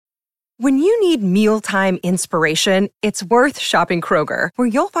When you need mealtime inspiration, it's worth shopping Kroger, where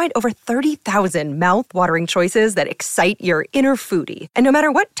you'll find over 30,000 mouth-watering choices that excite your inner foodie. And no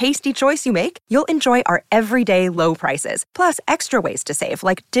matter what tasty choice you make, you'll enjoy our everyday low prices, plus extra ways to save,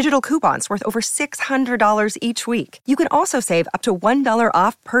 like digital coupons worth over $600 each week. You can also save up to $1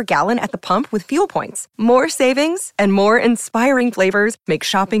 off per gallon at the pump with fuel points. More savings and more inspiring flavors make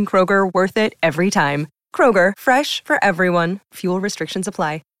shopping Kroger worth it every time. Kroger, fresh for everyone. Fuel restrictions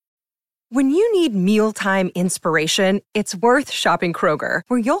apply. When you need mealtime inspiration, it's worth shopping Kroger,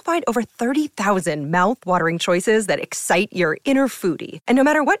 where you'll find over 30,000 mouth-watering choices that excite your inner foodie. And no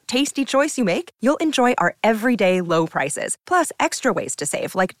matter what tasty choice you make, you'll enjoy our everyday low prices, plus extra ways to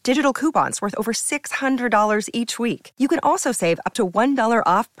save, like digital coupons worth over $600 each week. You can also save up to $1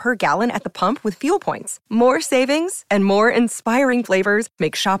 off per gallon at the pump with fuel points. More savings and more inspiring flavors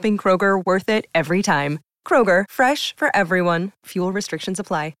make shopping Kroger worth it every time. Kroger, fresh for everyone. Fuel restrictions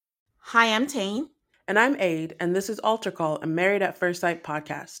apply. Hi, I'm Tane. And I'm Aid, and this is Altar Call, a Married at First Sight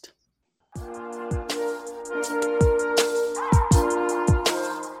podcast.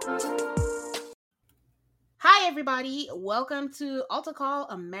 Hi, everybody. Welcome to Altar Call,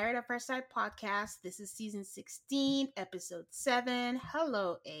 a Married at First Sight podcast. This is season 16, episode 7.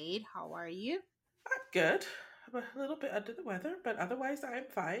 Hello, Aid. How are you? I'm good. I'm a little bit under the weather, but otherwise I'm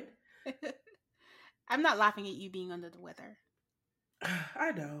fine. I'm not laughing at you being under the weather.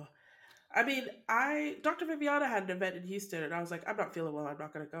 I know. I mean, Dr. Viviana had an event in Houston, and I was like, I'm not feeling well, I'm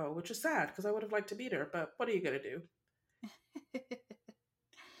not going to go, which is sad, because I would have liked to meet her, but what are you going to do?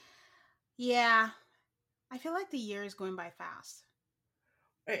 Yeah, I feel like the year is going by fast.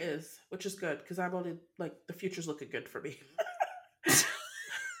 It is, which is good, because I'm only, the future's looking good for me.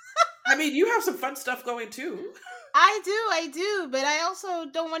 I mean, you have some fun stuff going, too. I do, but I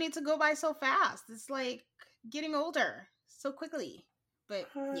also don't want it to go by so fast. It's like getting older so quickly, but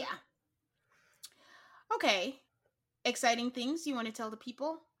yeah. Okay. Exciting things you want to tell the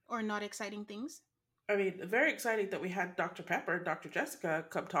people, or not exciting things? I mean, very exciting that we had Dr. Pepper and Dr. Jessica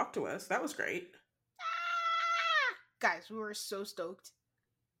come talk to us. That was great. Guys, we were so stoked.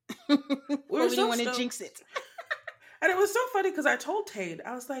 We didn't want to jinx it. And it was so funny because I told Tane,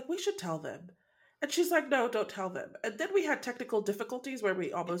 I was like, we should tell them. And she's like, no, don't tell them. And then we had technical difficulties where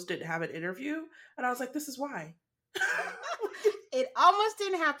we almost didn't have an interview. And I was like, this is why. It almost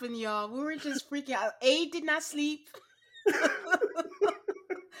didn't happen, y'all. We were just freaking out. Aid did not sleep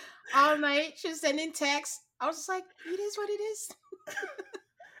all night. She was sending texts. I was just like, it is what it is.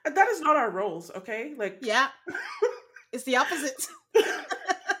 And that is not our roles, okay? Yeah. It's the opposite.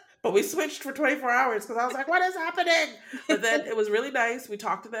 But we switched for 24 hours because I was like, what is happening? But then it was really nice. We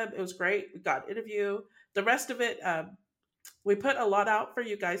talked to them. It was great. We got an interview. The rest of it, we put a lot out for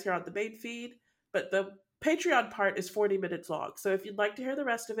you guys here on the main feed, but the Patreon part is 40 minutes long. So if you'd like to hear the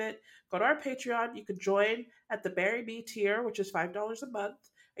rest of it, go to our Patreon. You can join at the Marry Me tier, which is $5 a month.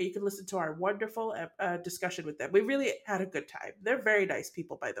 And you can listen to our wonderful discussion with them. We really had a good time. They're very nice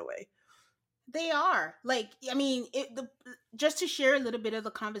people, by the way. They are. Just to share a little bit of the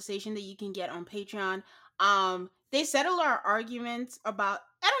conversation that you can get on Patreon, they settled our arguments about,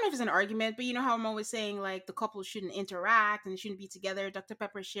 I don't know if it's an argument, but you know how I'm always saying, the couple shouldn't interact and they shouldn't be together. Dr.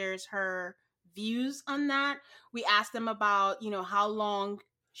 Pepper shares her views on that. We asked them about, how long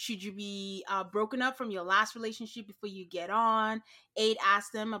should you be broken up from your last relationship before you get on. Aid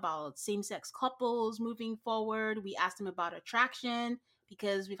asked them about same-sex couples moving forward. We asked them about attraction,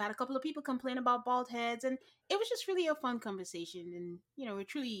 because we've had a couple of people complain about bald heads, and it was just really a fun conversation, and we're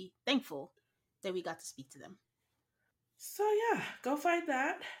truly thankful that we got to speak to them. So yeah, go find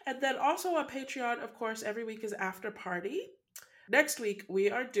that. And then also on Patreon, of course, every week is After Party. Next week we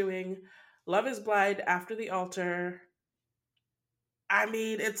are doing Love is Blind After the Altar. I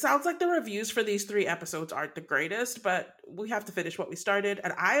mean, it sounds like the reviews for these 3 episodes aren't the greatest, but we have to finish what we started,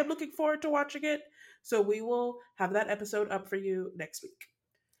 and I am looking forward to watching it. So we will have that episode up for you next week.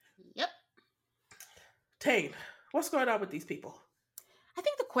 Yep. Tane, what's going on with these people? I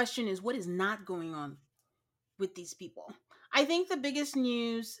think the question is, what is not going on with these people? I think the biggest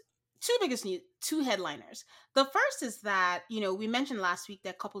news, two headliners. The first is that, we mentioned last week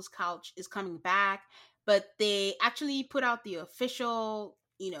that Couples Couch is coming back, but they actually put out the official,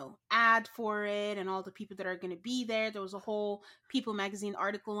 ad for it and all the people that are going to be there. There was a whole People magazine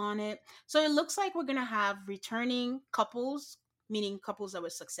article on it. So it looks like we're going to have returning couples, meaning couples that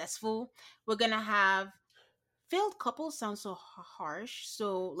were successful. We're going to have failed couples, sounds so harsh.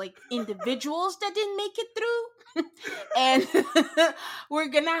 So individuals that didn't make it through. And we're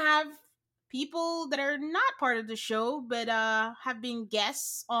going to have people that are not part of the show but have been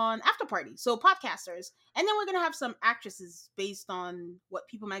guests on After Party, so podcasters. And then we're gonna have some actresses based on what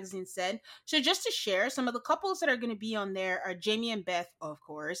People Magazine said. So just to share, some of the couples that are gonna be on there are Jamie and Beth, of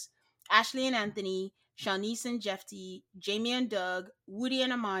course, Ashley and Anthony, Shanice and Jeffy, Jamie and Doug, Woody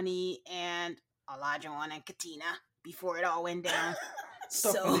and Amani, and Olajuwon and Katina before it all went down.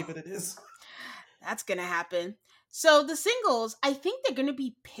 So funny, but it is. That's gonna happen. So the singles, I think they're gonna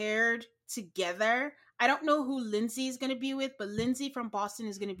be paired together. I don't know who Lindsay is gonna be with, but Lindsay from Boston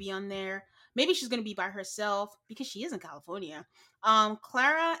is gonna be on there. Maybe she's gonna be by herself because she is in California.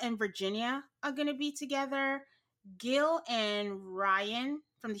 Clara and Virginia are gonna be together. Gil and Ryan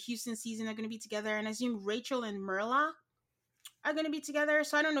from the Houston season are gonna be together, and I assume Rachel and Merla are going to be together.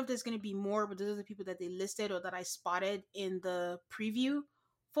 So I don't know if there's going to be more, but those are the people that they listed or that I spotted in the preview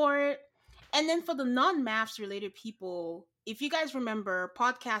for it. And then for the non-MAFS related people, if you guys remember,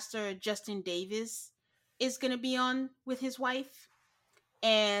 podcaster Justin Davis is going to be on with his wife,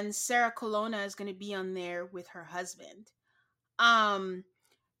 and Sarah Colonna is going to be on there with her husband.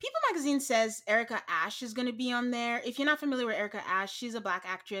 People Magazine says Erica Ash is going to be on there. If you're not familiar with Erica Ash, she's a Black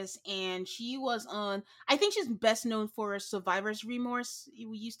actress, and she was on, I think she's best known for Survivor's Remorse.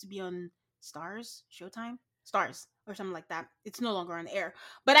 We used to be on Showtime, or something like that. It's no longer on the air.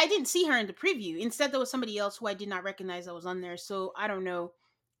 But I didn't see her in the preview. Instead, there was somebody else who I did not recognize that was on there. So I don't know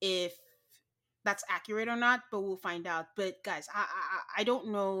if that's accurate or not, but we'll find out. But guys, I don't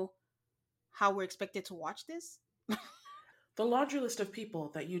know how we're expected to watch this. The laundry list of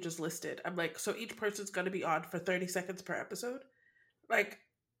people that you just listed, I'm like, so each person's going to be on for 30 seconds per episode? Like,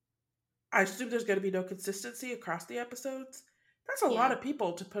 I assume there's going to be no consistency across the episodes. That's a lot of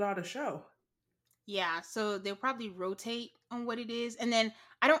people to put on a show. Yeah, so they'll probably rotate on what it is. And then,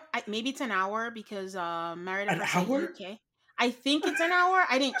 maybe it's an hour because Married at First Sight UK. I think it's an hour.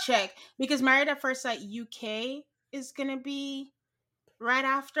 I didn't check because Married at First Sight UK is going to be right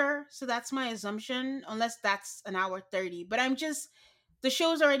after. So that's my assumption, unless that's an hour 30. But the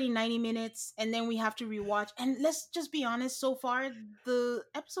show's already 90 minutes and then we have to rewatch. And let's just be honest, so far, the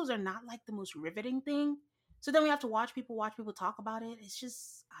episodes are not like the most riveting thing. So then we have to watch people talk about it. It's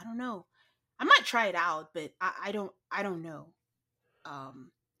just, I don't know. I might try it out, but I don't know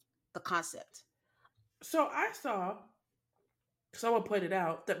the concept. So I saw someone pointed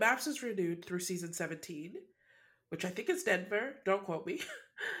out that MAFS is renewed through season 17, which I think is Denver. Don't quote me.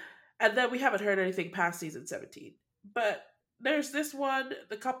 And then we haven't heard anything past season 17. But there's this one,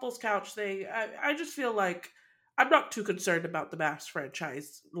 the couples couch thing. I just feel like I'm not too concerned about the MAFS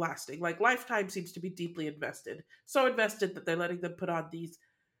franchise lasting. Like, Lifetime seems to be deeply invested. So invested that they're letting them put on these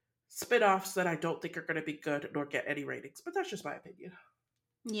spin-offs that I don't think are going to be good nor get any ratings. But that's just my opinion.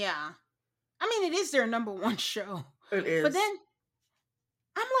 Yeah. I mean, it is their number one show. It is. But then,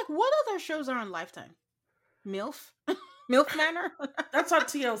 I'm like, what other shows are on Lifetime? MILF? MILF Manor? That's on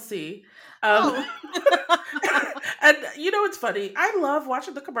TLC. Oh. And you know, it's funny. I love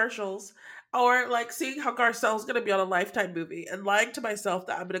watching the commercials or like seeing how Garcelle's going to be on a Lifetime movie and lying to myself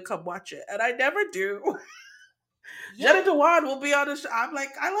that I'm going to come watch it. And I never do. Yeah. Jenna Dewan will be on a show. I'm like,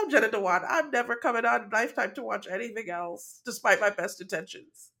 I love Jenna Dewan. I'm never coming on Lifetime to watch anything else, despite my best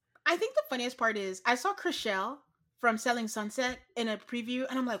intentions. I think the funniest part is I saw Chriselle from Selling Sunset in a preview,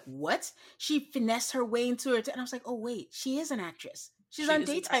 and I'm like, what? She finessed her way into it. And I was like, oh, wait, she is an actress. She's on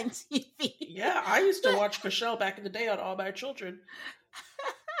daytime TV. Yeah, I used to watch Chriselle back in the day on All My Children.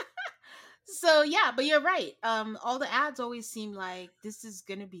 So, yeah, but you're right. All the ads always seem like this is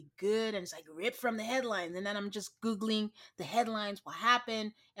going to be good. And it's like ripped from the headlines. And then I'm just Googling the headlines, what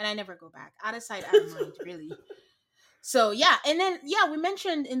happened. And I never go back. Out of sight, out of mind, really. So, yeah. And then, yeah, we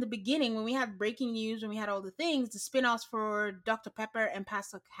mentioned in the beginning when we had breaking news, when we had all the things, the spinoffs for Dr. Pepper and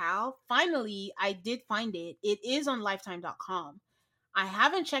Pastor Cal. Finally, I did find it. It is on lifetime.com. I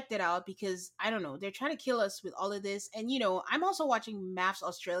haven't checked it out because, I don't know, they're trying to kill us with all of this. And, you know, I'm also watching MAFS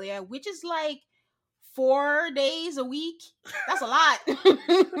Australia, which is like 4 days a week. That's a lot.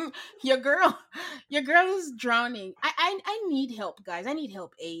 Your girl is drowning. I need help, guys. I need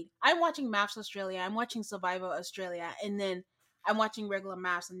help aid. I'm watching MAFS Australia. I'm watching Survivor Australia. And then I'm watching regular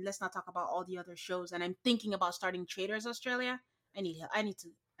MAFS. And let's not talk about all the other shows. And I'm thinking about starting Traders Australia. I need help. I need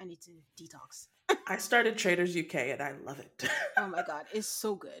to detox. I started Traders UK and I love it. Oh my God. It's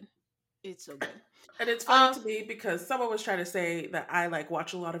so good. It's so good. And it's funny to me because someone was trying to say that I like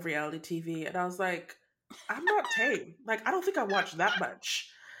watch a lot of reality TV. And I was like, I'm not tame. Like, I don't think I watch that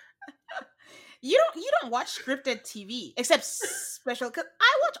much. You don't watch scripted TV except special, because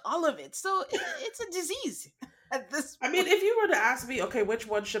I watch all of it. So it's a disease at this point. I mean, if you were to ask me, okay, which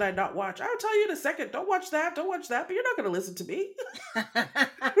one should I not watch? I would tell you in a second, don't watch that, but you're not going to listen to me.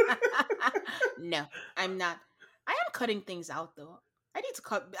 No, I'm not. I am cutting things out though. I need to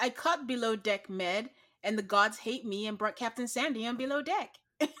cut. I cut Below Deck Med, and the gods hate me and brought Captain Sandy on Below Deck.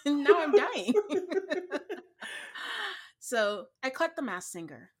 And now I'm dying. So I cut The Masked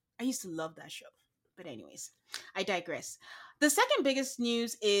Singer. I used to love that show. But anyways, I digress. The second biggest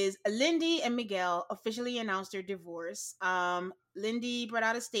news is Lindy and Miguel officially announced their divorce. Lindy brought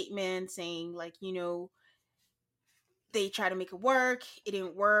out a statement saying, like, they tried to make it work, it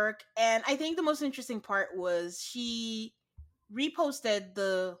didn't work. And I think the most interesting part was she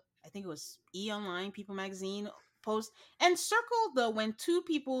reposted I think it was E Online, People Magazine post, and circled the when two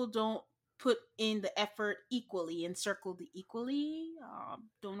people don't put in the effort equally, and circled the equally.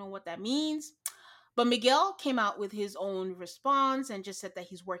 Don't know what that means. But Miguel came out with his own response and just said that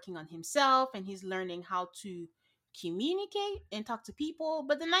he's working on himself and he's learning how to communicate and talk to people.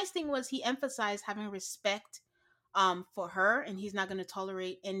 But the nice thing was he emphasized having respect for her, and he's not going to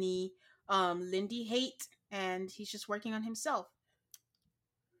tolerate any Lindy hate, and he's just working on himself.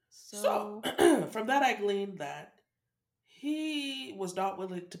 So, So from that, I gleaned that he was not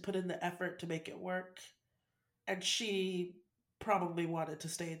willing to put in the effort to make it work, and she probably wanted to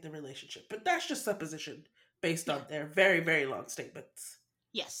stay in the relationship. But that's just supposition based yeah, on their very, very long statements.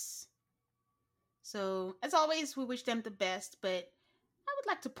 yes. So as always, we wish them the best, but I would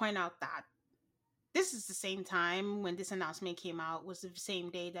like to point out that this is the same time when this announcement came out, was the same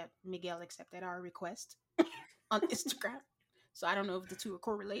day that Miguel accepted our request on Instagram. So I don't know if the two are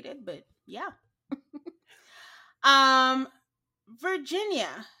correlated, but yeah. um Virginia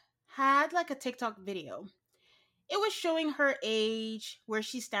had like a TikTok video. It was showing her age, where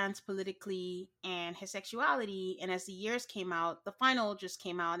she stands politically, and her sexuality. And as the years came out, the final just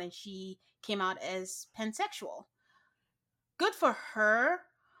came out, and she came out as pansexual. Good for her.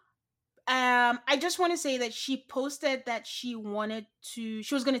 I just want to say that she posted that she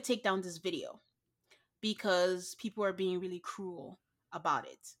was going to take down this video because people are being really cruel about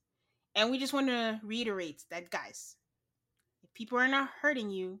it. And we just want to reiterate that, guys, if people are not hurting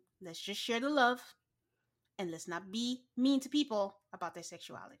you, let's just share the love, and let's not be mean to people about their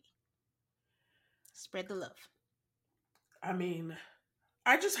sexuality. Spread the love. I mean,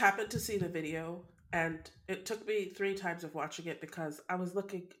 I just happened to see the video, and it took me 3 times of watching it because I was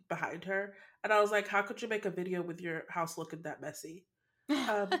looking behind her and I was like, how could you make a video with your house looking that messy? I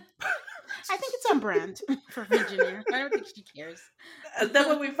Um, think it's on brand for Virginia. I don't think she cares. and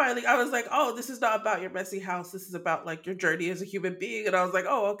then when I was like, oh, this is not about your messy house. This is about like your journey as a human being. And I was like,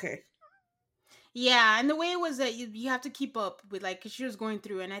 oh, okay. Yeah, and the way it was that you have to keep up with, like, because she was going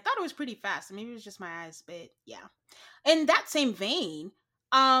through, and I thought it was pretty fast. Maybe it was just my eyes, but yeah. In that same vein,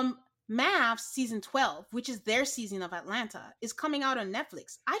 MAFS season 12, which is their season of Atlanta, is coming out on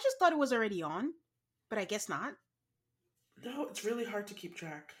Netflix. I just thought it was already on, but I guess not. No, it's really hard to keep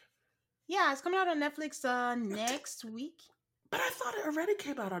track. Yeah, it's coming out on Netflix next week. But I thought it already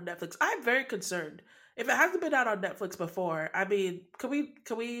came out on Netflix. I'm very concerned. If it hasn't been out on Netflix before, I mean, can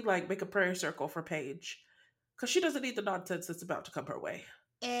we like make a prayer circle for Paige? Because she doesn't need the nonsense that's about to come her way.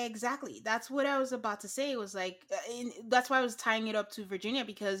 Exactly. That's what I was about to say. It was like, that's why I was tying it up to Virginia,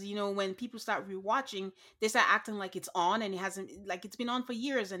 because, when people start rewatching, they start acting like it's on, and it hasn't, like, it's been on for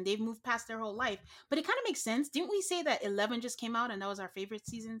years and they've moved past their whole life. But it kind of makes sense. Didn't we say that 11 just came out and that was our favorite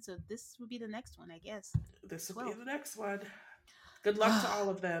season? So this would be the next one, I guess. This will be the next one. Good luck to all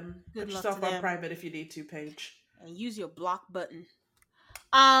of them. Good Put luck yourself to on them. private if you need to, Paige. And use your block button.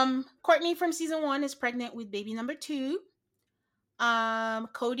 Courtney from season 1 is pregnant with baby number 2.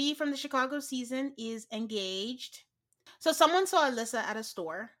 Cody from the Chicago season is engaged. So someone saw Alyssa at a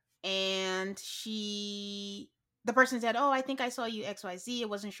store, and the person said, "Oh, I think I saw you XYZ. I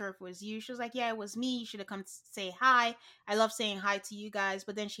wasn't sure if it was you." She was like, "Yeah, it was me. You should have come say hi. I love saying hi to you guys."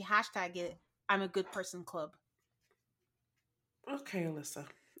 But then she hashtagged it, "I'm a good person club." Okay, Alyssa.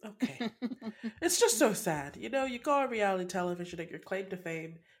 Okay. It's just so sad. You go on reality television and your claim to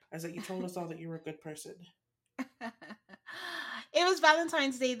fame is that you told us all that you were a good person. It was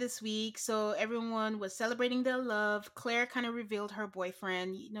Valentine's Day this week, so everyone was celebrating their love. Claire kind of revealed her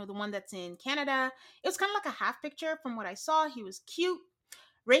boyfriend, the one that's in Canada. It was kind of like a half picture from what I saw. He was cute.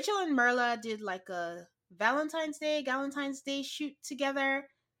 Rachel and Merla did like a Valentine's Day shoot together,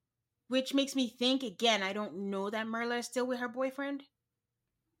 which makes me think, again, I don't know that Merla is still with her boyfriend,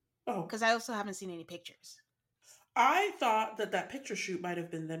 Oh, because I also haven't seen any pictures. I thought that picture shoot might have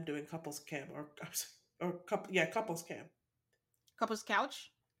been them doing couples cam couples cam. Couples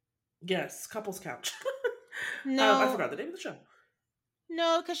couch? Yes, couples couch. No, I forgot the name of the show.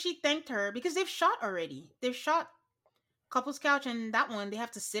 No, because she thanked her, because they've shot already. They've shot Couples Couch, and that one they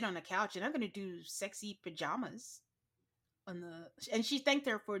have to sit on the couch, and I'm gonna do sexy pajamas and she thanked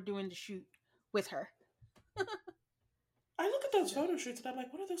her for doing the shoot with her. I look at those So photo shoots and I'm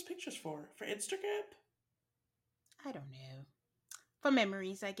like, what are those pictures for? For Instagram? I don't know. For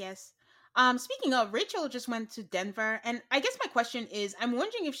memories, I guess. Speaking of, Rachel just went to Denver, and I guess my question is, I'm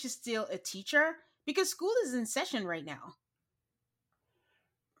wondering if she's still a teacher because school is in session right now.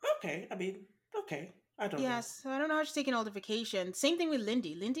 Okay, I mean, okay. I don't know. Yes, so I don't know how she's taking all the vacation. Same thing with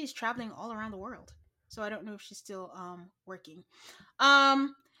Lindy. Lindy is traveling all around the world, so I don't know if she's still working.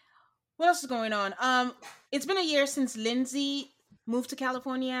 Um, what else is going on? It's been a year since Lindsay moved to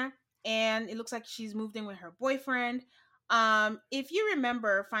California, and it looks like she's moved in with her boyfriend. If you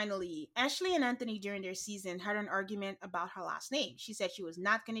remember, finally, Ashley and Anthony during their season had an argument about her last name. She said she was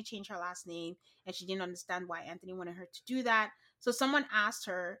not going to change her last name, and she didn't understand why Anthony wanted her to do that. So someone asked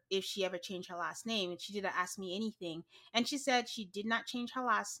her if she ever changed her last name, and she didn't ask me anything. And she said she did not change her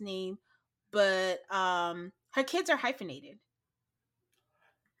last name, but her kids are hyphenated.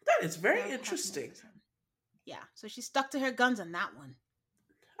 That is They very have interesting. hyphenated son. Yeah, so she stuck to her guns on that one.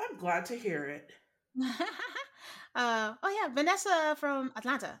 I'm glad to hear it. Oh yeah, Vanessa from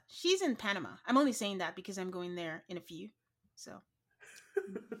Atlanta. She's in Panama. I'm only saying that because I'm going there in a few. So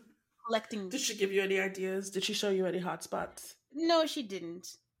collecting. Did she give you any ideas? Did she show you any hotspots? No, she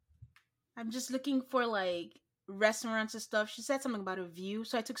didn't. I'm just looking for like restaurants and stuff. She said something about a view,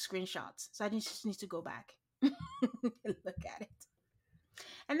 so I took screenshots. So I just need to go back and look at it.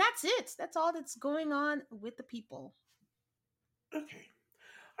 And that's it. That's all that's going on with the people. Okay.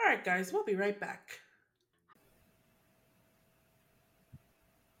 All right, guys, we'll be right back.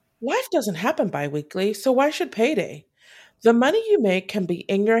 Life doesn't happen bi weekly, so why should payday? The money you make can be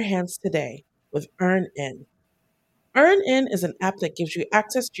in your hands today with Earn In. Earn In is an app that gives you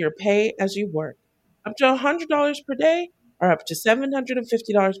access to your pay as you work, up to $100 per day or up to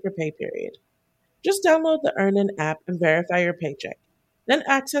 $750 per pay period. Just download the Earn In app and verify your paycheck. Then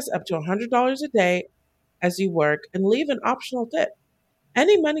access up to $100 a day as you work and leave an optional tip.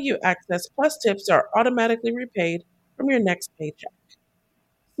 Any money you access plus tips are automatically repaid from your next paycheck.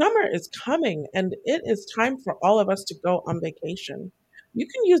 Summer is coming and it is time for all of us to go on vacation. You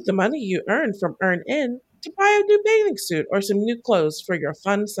can use the money you earn from Earn In to buy a new bathing suit or some new clothes for your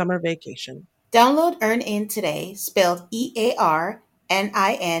fun summer vacation. Download EarnIn today, spelled EARNIN,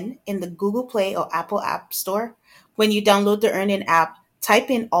 in the Google Play or Apple App Store. When you download the EarnIn app, type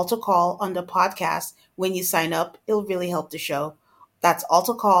in Altar Call under podcast. When you sign up, it'll really help the show. That's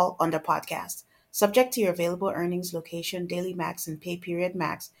Altar Call under podcast. Subject to your available earnings, location, daily max, and pay period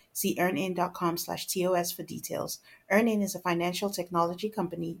max. See earnin.com/TOS for details. EarnIn is a financial technology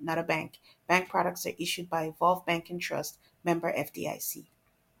company, not a bank. Bank products are issued by Evolve Bank and Trust, member FDIC.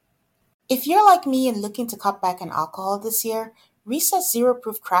 If you're like me and looking to cut back on alcohol this year, Recess Zero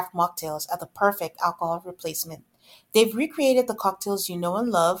Proof Craft Mocktails are the perfect alcohol replacement. They've recreated the cocktails you know and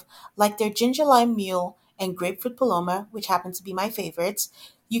love, like their ginger lime mule and grapefruit paloma, which happen to be my favorites.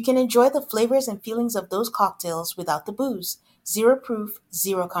 You can enjoy the flavors and feelings of those cocktails without the booze. Zero proof,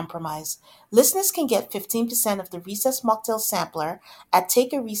 zero compromise. Listeners can get 15% of the Recess Mocktail Sampler at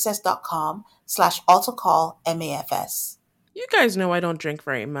takearecess.com/AltocallMAFS. You guys know I don't drink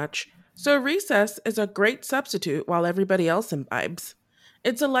very much, so Recess is a great substitute while everybody else imbibes.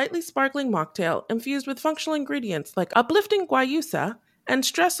 It's a lightly sparkling mocktail infused with functional ingredients like uplifting guayusa and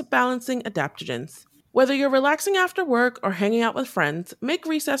stress balancing adaptogens. Whether you're relaxing after work or hanging out with friends, make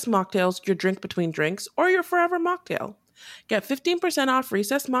Recess mocktails your drink between drinks or your forever mocktail. Get 15% off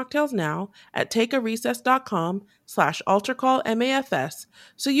Recess mocktails now at takearecess.com/altercallmafs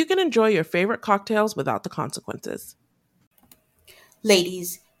so you can enjoy your favorite cocktails without the consequences.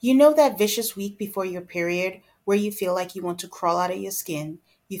 Ladies, you know that vicious week before your period where you feel like you want to crawl out of your skin,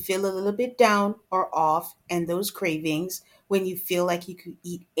 you feel a little bit down or off, and those cravings when you feel like you could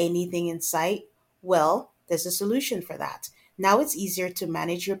eat anything in sight? Well, there's a solution for that. Now it's easier to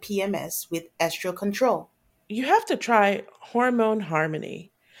manage your PMS with Estro Control. You have to try Hormone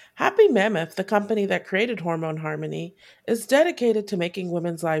Harmony. Happy Mammoth, the company that created Hormone Harmony, is dedicated to making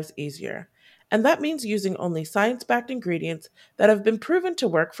women's lives easier. And that means using only science backed ingredients that have been proven to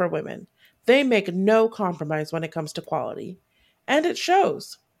work for women. They make no compromise when it comes to quality. And it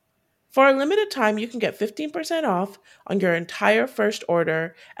shows. For a limited time, you can get 15% off on your entire first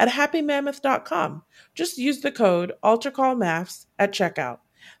order at happymammoth.com. Just use the code ALTERCALLMAFS at checkout.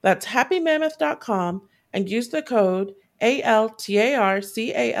 That's happymammoth.com and use the code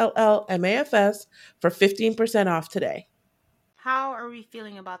ALTARCALLMAFS for 15% off today. How are we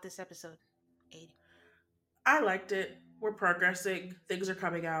feeling about this episode, Aid? I liked it. We're progressing. Things are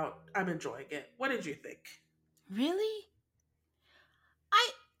coming out. I'm enjoying it. What did you think? Really?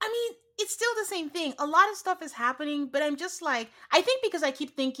 I mean, it it's still the same thing. A lot of stuff is happening, but I'm just like, I think because I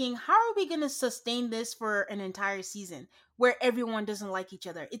keep thinking, how are we going to sustain this for an entire season where everyone doesn't like each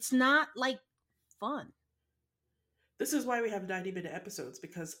other? It's not like fun. This is why we have 90-minute episodes,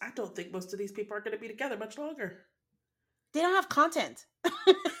 because I don't think most of these people are going to be together much longer. They don't have content.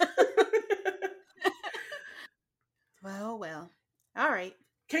 Well. All right.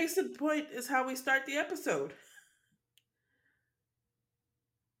 Case in point is how we start the episode.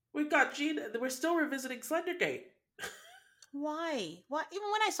 We've got Gina. We're still revisiting Slendergate. Why? Why? Even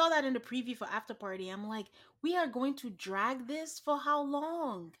when I saw that in the preview for After Party, I'm like, we are going to drag this for how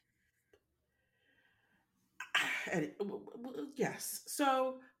long? And, yes.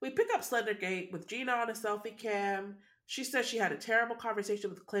 So we pick up Slendergate with Gina on a selfie cam. She says she had a terrible conversation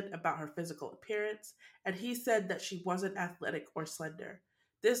with Clint about her physical appearance, and he said that she wasn't athletic or slender.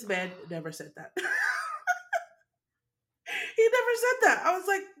 This man never said that. He never said that. I was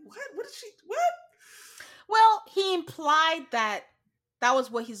like, what? What did she? What? Well, he implied that was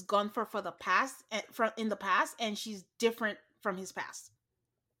what he's gone for the past, in the past, and she's different from his past.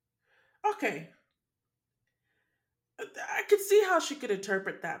 Okay. I could see how she could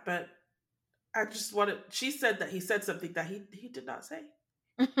interpret that, but I just wanted. She said that he said something that he did not say.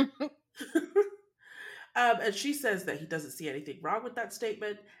 And she says that he doesn't see anything wrong with that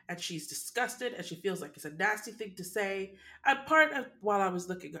statement, and she's disgusted, and she feels like it's a nasty thing to say. And part of while I was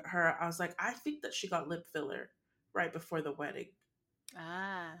looking at her, I was like, I think that she got lip filler right before the wedding.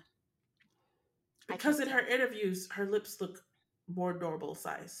 Because in her interviews, her lips look more normal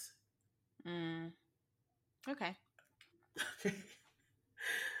size. Okay.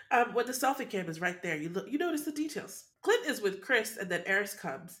 When the selfie cam is right there, you notice the details. Clint is with Chris, and then Eris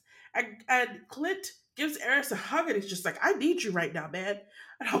comes, and Clint gives Eris a hug, and he's just like, "I need you right now, man."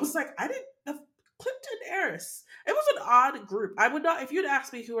 And I was like, "I didn't." Clint and Eris. It was an odd group. I would not. If you'd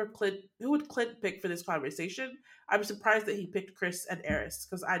asked me who would Clint pick for this conversation, I'm surprised that he picked Chris and Eris,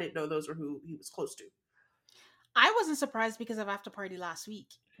 because I didn't know those were who he was close to. I wasn't surprised because of After Party last week,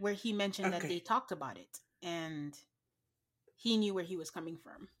 where he mentioned that they talked about it, and he knew where he was coming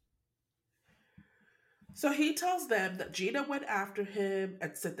from. So he tells them that Gina went after him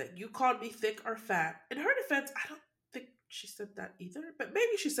and said that you called me thick or fat. In her defense, I don't think she said that either, but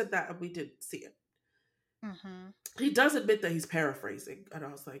maybe she said that and we didn't see it. He does admit that he's paraphrasing, and I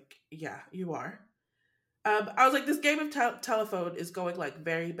was like, yeah, you are. I was like, this game of telephone is going like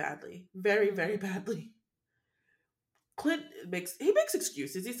very badly. Very, very badly. Clint makes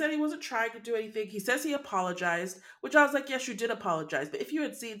excuses. He said he wasn't trying to do anything. He says he apologized, which I was like, yes, you did apologize. But if you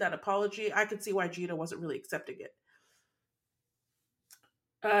had seen that apology, I could see why Gina wasn't really accepting it.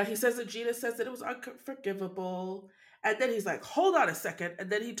 He says that Gina says that it was unforgivable. And then he's like, hold on a second. And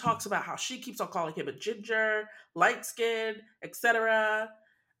then he talks about how she keeps on calling him a ginger, light skin, etc.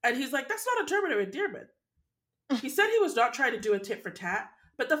 And he's like, that's not a term of endearment. He said he was not trying to do a tit for tat.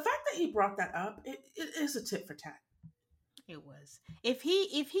 But the fact that he brought that up, it is a tit for tat. It was. If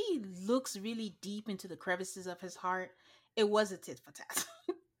he looks really deep into the crevices of his heart, it was a tit for tat.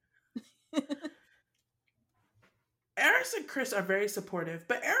 Eris and Chris are very supportive,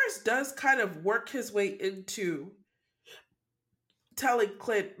 but Eris does kind of work his way into telling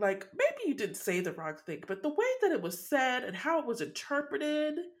Clint, like, maybe you didn't say the wrong thing, but the way that it was said and how it was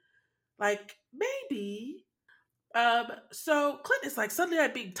interpreted, like, maybe. So Clint is like, suddenly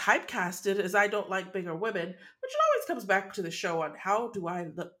I'm being typecasted as I don't like bigger women, which always comes back to the show on how do I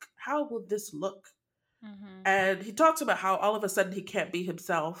look? How will this look? And he talks about how all of a sudden he can't be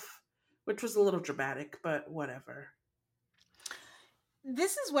himself, which was a little dramatic, but whatever.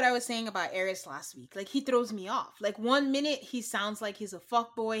 This is what I was saying about Eris last week. Like, he throws me off. Like, 1 minute he sounds like he's a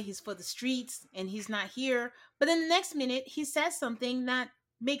fuckboy, he's for the streets, and he's not here. But then the next minute he says something that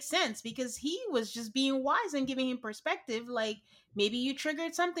makes sense because he was just being wise and giving him perspective. Like, maybe you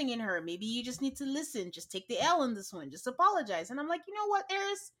triggered something in her. Maybe you just need to listen. Just take the L on this one. Just apologize. And I'm like, you know what,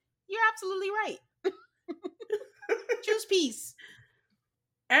 Eris? You're absolutely right. Choose peace.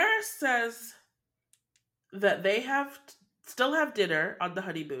 Eris says that they still have dinner on the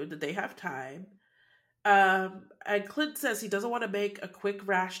honeymoon, that they have time. And Clint says he doesn't want to make a quick,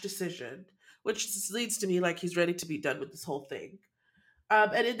 rash decision, which leads to me like he's ready to be done with this whole thing.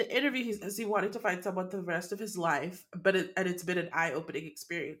 And in the interview, he says he wanted to find someone for the rest of his life, it's been an eye-opening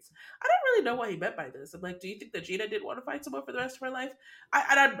experience. I don't really know what he meant by this. I'm like, do you think that Gina didn't want to find someone for the rest of her life?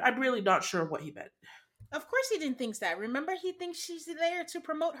 I'm really not sure what he meant. Of course he didn't think that. Remember, he thinks she's there to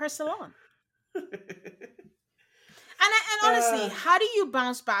promote her salon. And honestly, how do you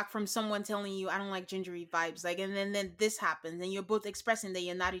bounce back from someone telling you, I don't like gingery vibes? Like, and then this happens, and you're both expressing that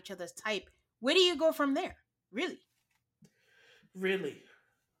you're not each other's type. Where do you go from there? Really? Really?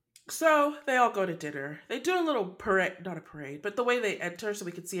 So they all go to dinner. They do a little parade, not a parade, but the way they enter so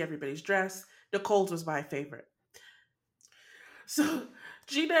we can see everybody's dress. Nicole's was my favorite. So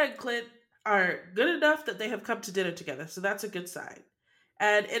Gina and Clint are good enough that they have come to dinner together, so that's a good sign.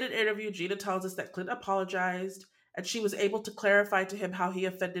 And in an interview, Gina tells us that Clint apologized and she was able to clarify to him how he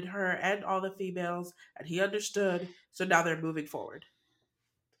offended her and all the females, and he understood, so now they're moving forward.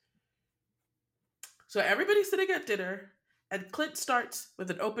 So everybody's sitting at dinner, and Clint starts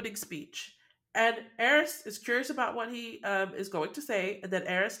with an opening speech. And Eris is curious about what he is going to say, and then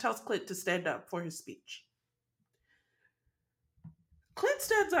Eris tells Clint to stand up for his speech. Clint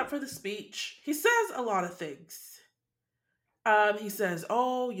stands up for the speech. He says a lot of things. He says,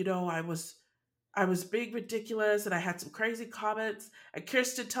 "Oh, I was being ridiculous, and I had some crazy comments." And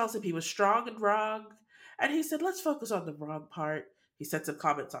Kirsten tells him he was strong and wrong. And he said, "Let's focus on the wrong part." He said some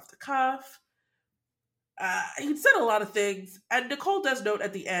comments off the cuff. He said a lot of things, and Nicole does note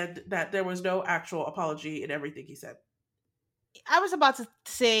at the end that there was no actual apology in everything he said. I was about to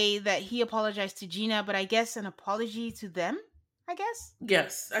say that he apologized to Gina, but I guess an apology to them, I guess.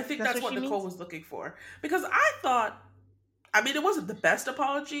 Yes, I think That's that's what what she Nicole means? was looking for. Because I thought, I mean, it wasn't the best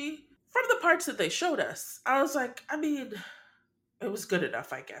apology. From the parts that they showed us, I was like, I mean, it was good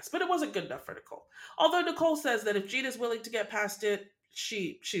enough, I guess. But it wasn't good enough for Nicole. Although Nicole says that if Gina's willing to get past it,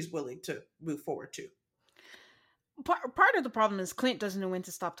 she's willing to move forward too. Part of the problem is Clint doesn't know when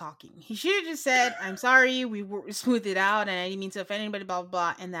to stop talking. He should have just said, "I'm sorry, we smoothed it out, and I didn't mean to offend anybody, blah,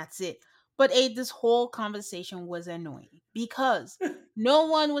 blah, blah," and that's it. But this whole conversation was annoying because no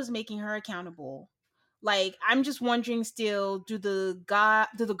one was making her accountable. Like, I'm just wondering still, do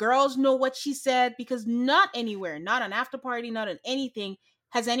the girls know what she said? Because not anywhere, not on after party, not on anything,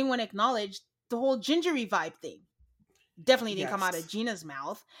 has anyone acknowledged the whole gingery vibe thing. Definitely didn't come out of Yes. Gina's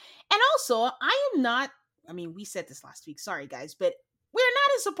mouth. And also, I am not, I mean, we said this last week, sorry guys, but we're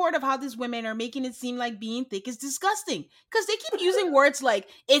not in support of how these women are making it seem like being thick is disgusting. Because they keep using words like,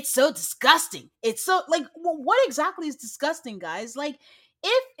 "it's so disgusting." It's so, like, well, what exactly is disgusting, guys? Like,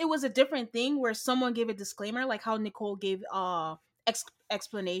 if it was a different thing where someone gave a disclaimer, like how Nicole gave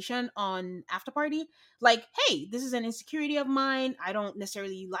explanation on After Party, like, "Hey, this is an insecurity of mine. I don't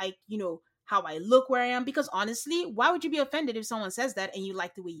necessarily like, how I look where I am," because honestly, why would you be offended if someone says that and you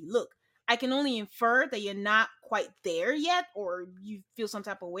like the way you look? I can only infer that you're not quite there yet, or you feel some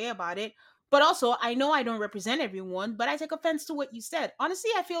type of way about it. But also, I know I don't represent everyone, but I take offense to what you said.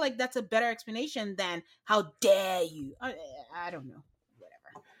 Honestly, I feel like that's a better explanation than "how dare you." I don't know.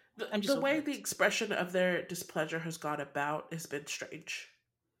 Whatever. I'm The just over way it. the expression of their displeasure has gone about has been strange.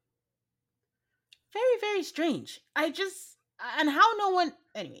 Very, very strange. And how no one,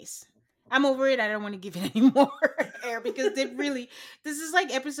 anyways, I'm over it. I don't want to give it any more air because this is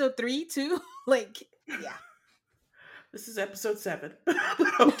like episode 3 too. Like, yeah. This is episode 7.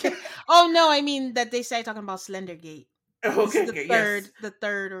 Okay. Oh no, I mean that they started talking about Slendergate. This is Okay, okay, yes. the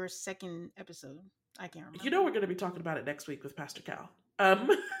third or second episode. I can't You remember. know we're going to be talking about it next week with Pastor Cal.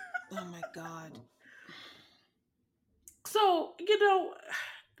 Oh my god. So,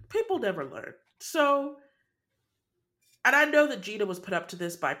 people never learn. So, and I know that Gina was put up to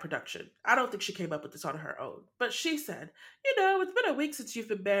this by production. I don't think she came up with this on her own. But she said, "It's been a week since you've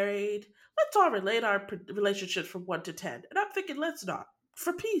been married. Let's all relate our relationships from 1 to 10. And I'm thinking, let's not.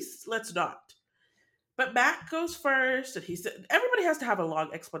 For peace, let's not. But Mac goes first, and he said, everybody has to have a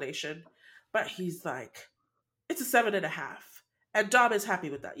long explanation. But he's like, it's a 7.5. And Dom is happy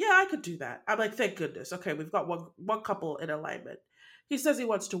with that. Yeah, I could do that. I'm like, thank goodness. Okay, we've got one couple in alignment. He says he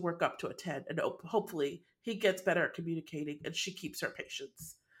wants to work up to a 10, and hopefully he gets better at communicating, and she keeps her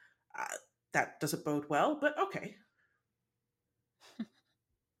patience. That doesn't bode well, but okay.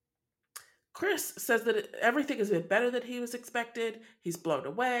 Chris says that everything has been better than he was expected. He's blown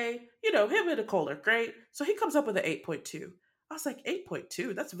away. Him and Nicole are great. So he comes up with an 8.2. I was like,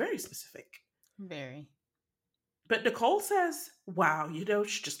 8.2? That's very specific. Very. But Nicole says, wow,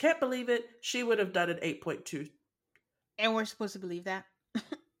 she just can't believe it. She would have done an 8.2. And we're supposed to believe that?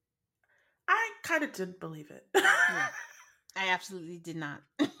 I kind of didn't believe it. Yeah. I absolutely did not.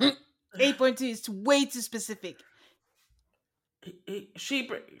 8.2 is way too specific. Did she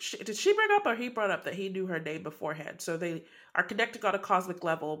bring up, or he brought up that he knew her name beforehand? So they are connected on a cosmic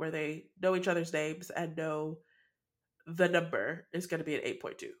level where they know each other's names and know the number is going to be an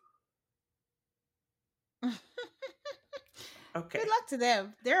 8.2. Okay. Good luck to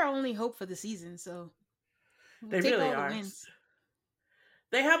them. They're our only hope for the season, so we'll They take really all are. the wins.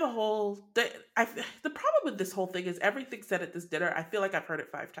 They have a whole. The problem with this whole thing is everything said at this dinner. I feel like I've heard it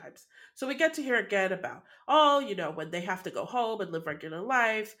 5 times. So we get to hear again about, when they have to go home and live regular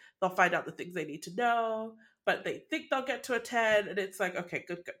life, they'll find out the things they need to know. but they think they'll get to a 10, and it's like, okay,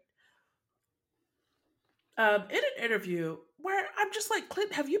 good, good. In an interview where I'm just like,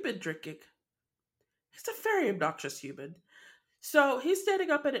 Clint, have you been drinking? He's a very obnoxious human. So he's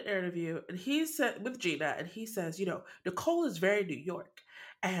standing up in an interview and he said with Gina and he says, Nicole is very New York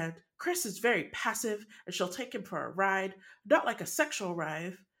and Chris is very passive and she'll take him for a ride, not like a sexual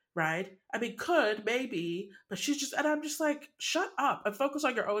ride. I mean, could, maybe, but she's just, and I'm just like, shut up and focus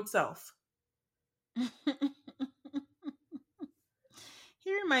on your own self.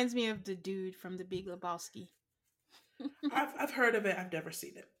 He reminds me of the dude from The Big Lebowski. I've heard of it. I've never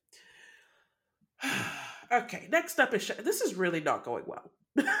seen it. Okay, next up is this is really not going well,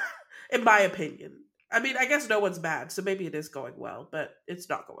 in my opinion. I mean, I guess no one's mad, so maybe it is going well, but it's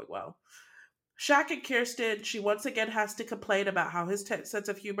not going well. Shaq and Kirsten, she once again has to complain about how his sense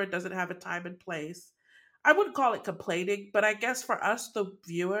of humor doesn't have a time and place. I wouldn't call it complaining, but I guess for us, the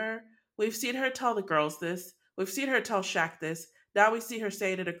viewer, we've seen her tell the girls this. We've seen her tell Shaq this. Now we see her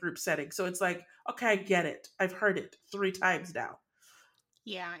say it in a group setting. So it's like, okay, I get it. I've heard it 3 times now.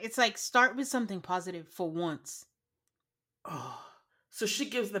 Yeah, it's like start with something positive for once. Oh, so she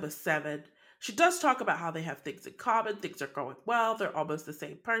gives them a 7. She does talk about how they have things in common, things are going well, they're almost the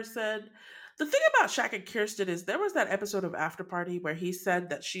same person. The thing about Shaq and Kirsten is there was that episode of After Party where he said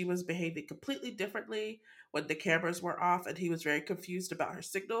that she was behaving completely differently when the cameras were off and he was very confused about her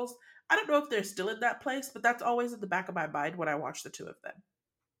signals. I don't know if they're still in that place, but that's always in the back of my mind when I watch the two of them.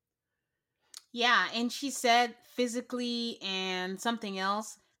 Yeah, and she said physically and something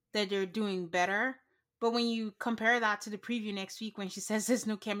else that they're doing better. But when you compare that to the preview next week when she says there's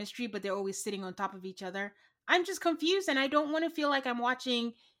no chemistry, but they're always sitting on top of each other, I'm just confused and I don't want to feel like I'm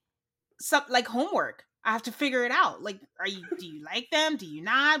watching some like homework. I have to figure it out. Like, do you like them? Do you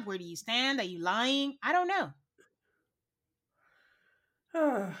not? Where do you stand? Are you lying? I don't know.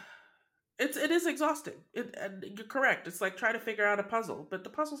 It is exhausting. And you're correct. It's like trying to figure out a puzzle, but the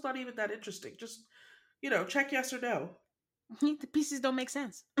puzzle's not even that interesting. Just, check yes or no. The pieces don't make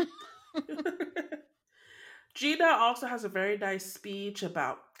sense. Gina also has a very nice speech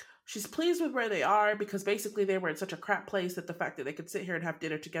about she's pleased with where they are because basically they were in such a crap place that the fact that they could sit here and have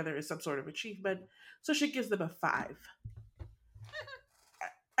dinner together is some sort of achievement. So she gives them a 5.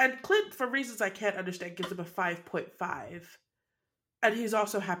 And Clint, for reasons I can't understand, gives them a 5.5. And he's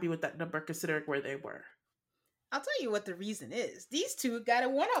also happy with that number considering where they were. I'll tell you what the reason is. These two gotta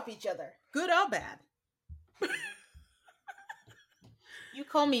one up each other, good or bad. You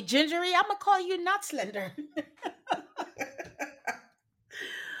call me gingery, I'm gonna call you not slender.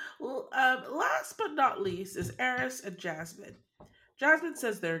 Last but not least is Eris and Jasmine. Jasmine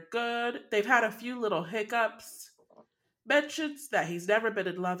says they're good. They've had a few little hiccups. Mentions that he's never been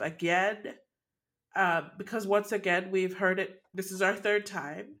in love again. Because once again, we've heard it. This is our 3rd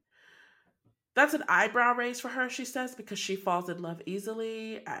time. That's an eyebrow raise for her, she says, because she falls in love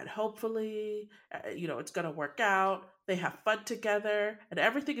easily and hopefully, it's going to work out. They have fun together and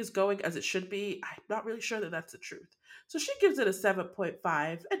everything is going as it should be. I'm not really sure that that's the truth. So she gives it a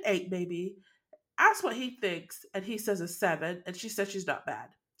 7.5, an 8 maybe. Asks what he thinks and he says a 7 and she says she's not bad.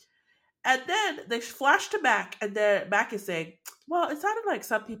 And then they flash to Mac and then Mac is saying, well, it sounded like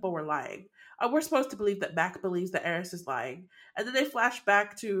some people were lying. We're supposed to believe that Mac believes that Eris is lying. And then they flash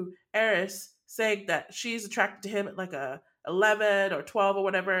back to Eris saying that she's attracted to him at like a 11 or 12 or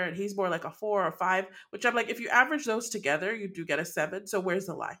whatever, and he's more like a 4 or 5, which I'm like, if you average those together, you do get a 7. So where's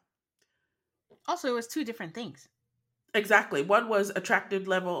the lie? Also, it was 2 different things. Exactly. One was attractive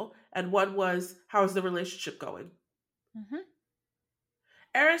level, and one was how's the relationship going. Mm-hmm.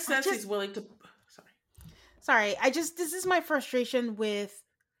 Eris says he's willing to. Sorry. This is my frustration with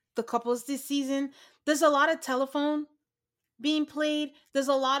the couples this season. There's a lot of telephone being played. There's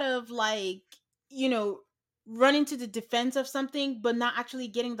a lot of running to the defense of something, but not actually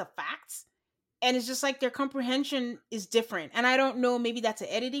getting the facts. And it's just like their comprehension is different. And I don't know, maybe that's an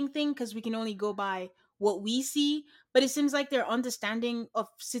editing thing because we can only go by what we see. But it seems like their understanding of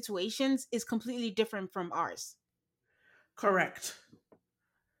situations is completely different from ours. Correct.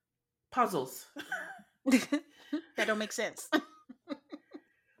 Puzzles. That don't make sense.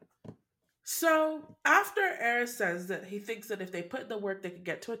 So after Eris says that he thinks that if they put in the work, they can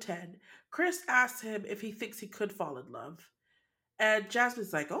get to a 10, Chris asks him if he thinks he could fall in love. And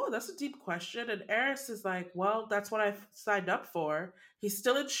Jasmine's like, oh, that's a deep question. And Eris is like, well, that's what I signed up for. He's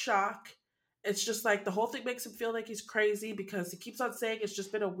still in shock. It's just like the whole thing makes him feel like he's crazy because he keeps on saying it's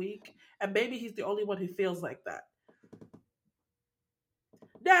just been a week. And maybe he's the only one who feels like that.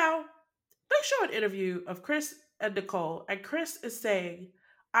 Now, they show an interview of Chris and Nicole. And Chris is saying,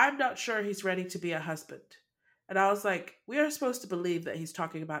 I'm not sure he's ready to be a husband. And I was like, we are supposed to believe that he's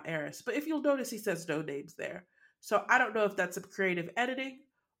talking about Eris. But if you'll notice, he says no names there. So I don't know if that's some creative editing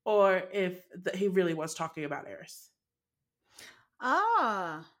or if he really was talking about Eris.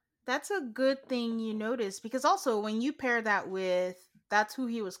 Ah, that's a good thing you noticed, because also when you pair that with that's who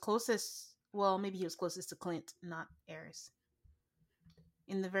he was closest. Well, maybe he was closest to Clint, not Eris,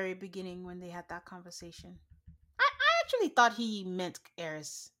 in the very beginning when they had that conversation. I actually thought he meant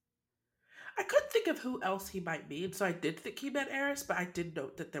Eris. I couldn't think of who else he might mean, so I did think he meant Eris, but I did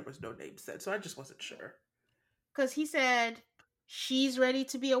note that there was no name said, so I just wasn't sure. Because he said she's ready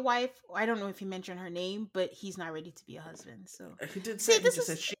to be a wife. I don't know if he mentioned her name, but he's not ready to be a husband. So He did see, say, he this just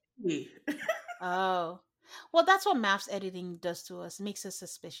said is she. oh, well, that's what MAFS editing does to us. It makes us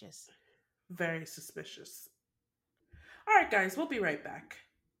suspicious. Very suspicious. All right, guys, we'll be right back.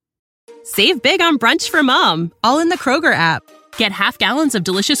 Save big on brunch for mom, all in the Kroger app. Get half gallons of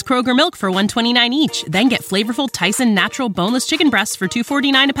delicious Kroger milk for $1.29 each. Then get flavorful Tyson natural boneless chicken breasts for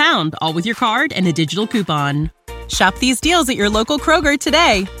 $2.49 a pound, all with your card and a digital coupon. Shop these deals at your local Kroger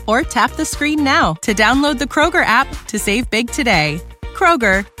today, or tap the screen now to download the Kroger app to save big today.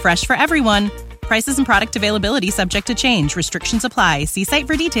 Kroger, fresh for everyone. Prices and product availability subject to change. Restrictions apply. See site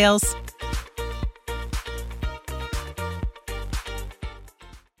for details.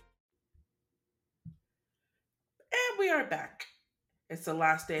 And we are back. It's the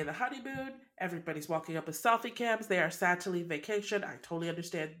last day of the honeymoon. Everybody's walking up with selfie cams. They are sad to leave vacation. I totally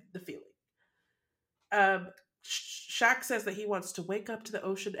understand the feeling. Shaq says that he wants to wake up to the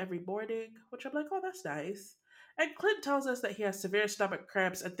ocean every morning, which I'm like, oh, that's nice. And Clint tells us that he has severe stomach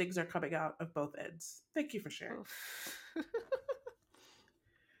cramps and things are coming out of both ends. Thank you for sharing.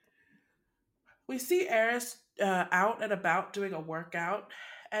 We see Eris out and about doing a workout,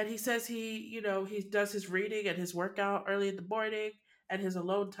 and he says he does his reading and his workout early in the morning, and his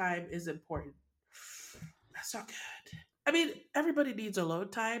alone time is important. That's not good. I mean, everybody needs alone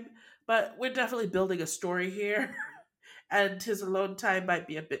time, but we're definitely building a story here, and his alone time might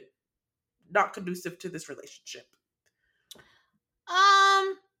be a bit not conducive to this relationship.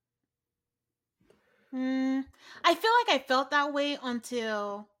 I feel like I felt that way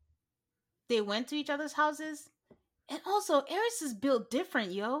until they went to each other's houses. And also, Eris is built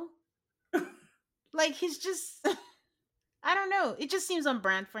different, yo. Like, he's just, I don't know. It just seems on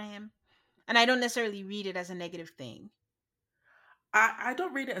brand for him. And I don't necessarily read it as a negative thing. I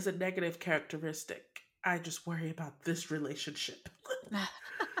don't read it as a negative characteristic. I just worry about this relationship.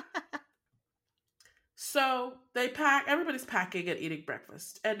 So they pack, everybody's packing and eating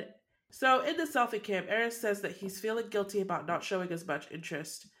breakfast. And so in the selfie cam, Eris says that he's feeling guilty about not showing as much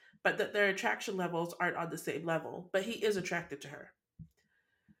interest, but that their attraction levels aren't on the same level, but he is attracted to her.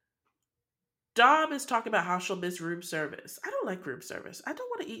 Dom is talking about how she'll miss room service. I don't like room service. I don't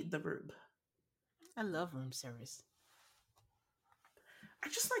want to eat in the room. I love room service. I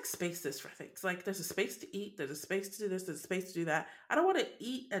just like spaces for things. Like, there's a space to eat, there's a space to do this, there's a space to do that. I don't want to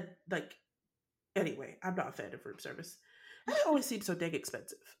eat and, like, anyway, I'm not a fan of room service. And it always seems so dang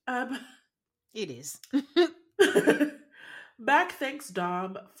expensive. It is. Mac thanks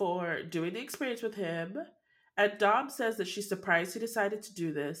Dom for doing the experience with him, and Dom says that she's surprised he decided to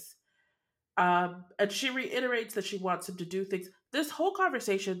do this. And she reiterates that she wants him to do things. This whole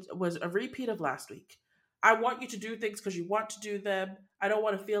conversation was a repeat of last week. I want you to do things because you want to do them. I don't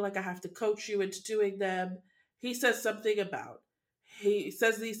want to feel like I have to coach you into doing them. He says something about, he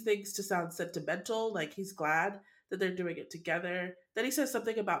says these things to sound sentimental, like he's glad that they're doing it together. Then he says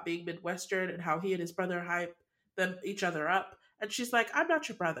something about being Midwestern and how he and his brother hype them each other up. And she's like, I'm not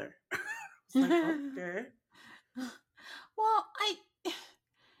your brother. I was like, okay. Well,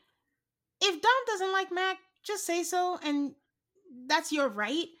 if Dom doesn't like Mac, just say so, and that's your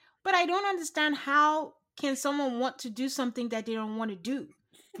right. But I don't understand, how can someone want to do something that they don't want to do?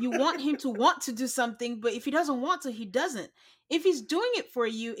 You want him to want to do something, but if he doesn't want to, he doesn't. If he's doing it for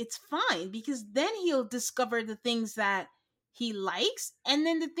you, it's fine, because then he'll discover the things that he likes and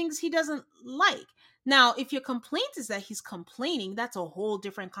then the things he doesn't like. Now, if your complaint is that he's complaining, that's a whole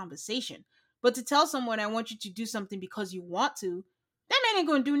different conversation. But to tell someone, I want you to do something because you want to, that man ain't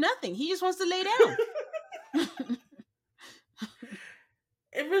going to do nothing. He just wants to lay down.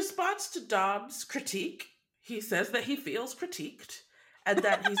 In response to Dom's critique, he says that he feels critiqued and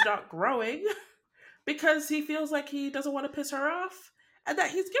that he's not growing because he feels like he doesn't want to piss her off, and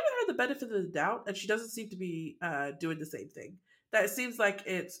that he's giving her the benefit of the doubt and she doesn't seem to be doing the same thing. That it seems like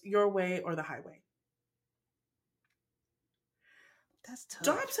it's your way or the highway. That's tough.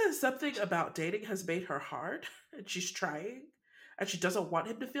 Dom says something about dating has made her hard and she's trying and she doesn't want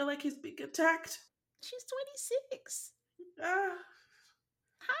him to feel like he's being attacked. She's 26.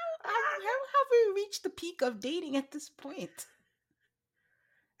 How have we reached the peak of dating at this point?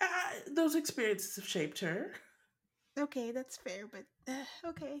 Those experiences have shaped her. Okay, that's fair, but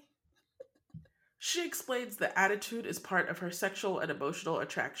okay. She explains that attitude is part of her sexual and emotional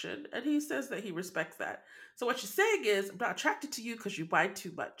attraction, and he says that he respects that. So what she's saying is, I'm not attracted to you because you whine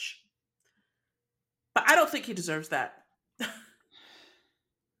too much. But I don't think he deserves that.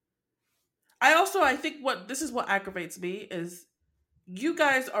 I think this is what aggravates me is you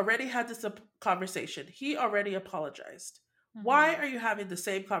guys already had this conversation. He already apologized. Why are you having the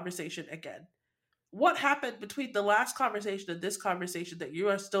same conversation again? What happened between the last conversation and this conversation that you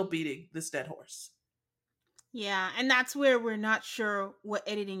are still beating this dead horse? Yeah, and that's where we're not sure what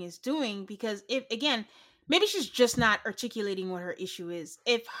editing is doing because if again, maybe she's just not articulating what her issue is.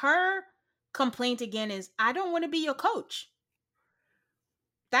 If her complaint again is I don't want to be your coach,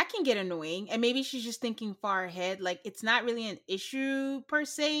 that can get annoying. And maybe she's just thinking far ahead. Like it's not really an issue per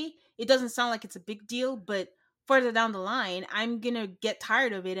se. It doesn't sound like it's a big deal, but further down the line, I'm gonna get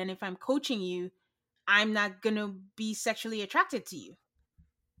tired of it. And if I'm coaching you, I'm not gonna be sexually attracted to you.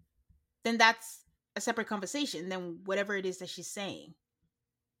 Then that's a separate conversation than whatever it is that she's saying.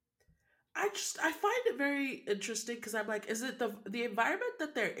 I find it very interesting because I'm like, is it the environment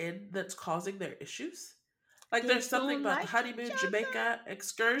that they're in that's causing their issues? Like, there's something about the honeymoon, Jamaica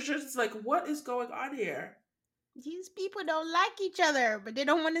excursions. Like, what is going on here? These people don't like each other, but they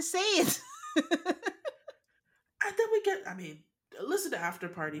don't want to say it. And then listen to After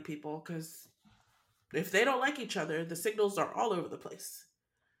Party people, because if they don't like each other, the signals are all over the place.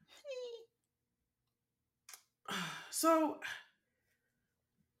 So,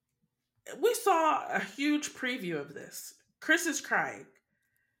 we saw a huge preview of this. Chris is crying.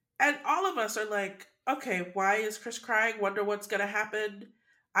 And all of us are like, okay, why is Chris crying? Wonder what's going to happen.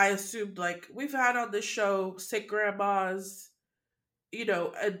 I assumed, like, we've had on this show sick grandmas,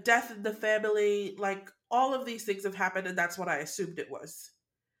 a death in the family. Like, all of these things have happened, and that's what I assumed it was.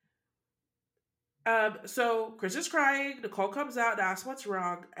 So Chris is crying. Nicole comes out and asks what's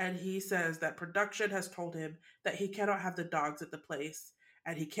wrong, and he says that production has told him that he cannot have the dogs at the place,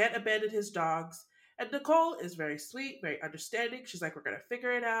 and he can't abandon his dogs. And Nicole is very sweet, very understanding. She's like, we're going to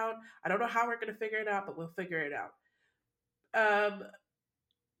figure it out. I don't know how we're going to figure it out, but we'll figure it out.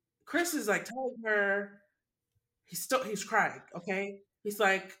 Chris is like telling her, he's crying, okay? He's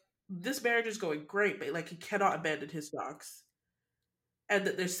like, this marriage is going great, but like he cannot abandon his dogs. And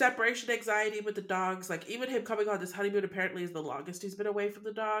that there's separation anxiety with the dogs. Like even him coming on this honeymoon apparently is the longest he's been away from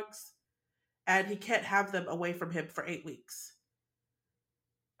the dogs. And he can't have them away from him for 8 weeks.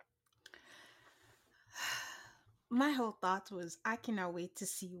 My whole thought was I cannot wait to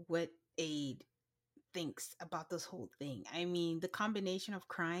see what Aid thinks about this whole thing. I mean, the combination of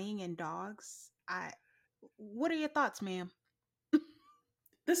crying and dogs. What are your thoughts, ma'am?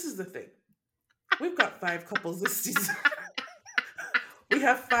 This is the thing. We've got 5 couples this season. We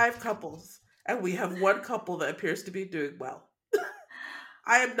have 5 couples, and we have 1 couple that appears to be doing well.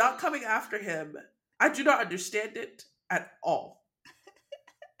 I am not coming after him. I do not understand it at all.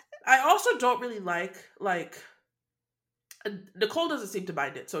 I also don't really like Nicole doesn't seem to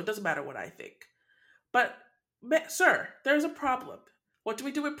mind it, so it doesn't matter what I think. But, sir, there's a problem. What do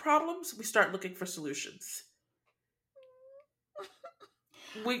we do with problems? We start looking for solutions.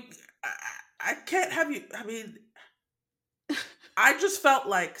 I can't have you, I just felt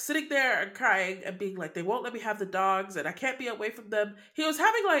like sitting there and crying and being like, they won't let me have the dogs and I can't be away from them. He was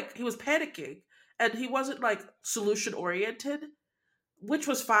panicking and he wasn't like solution oriented, which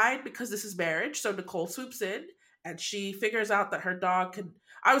was fine because this is marriage. So Nicole swoops in and she figures out that her dog can.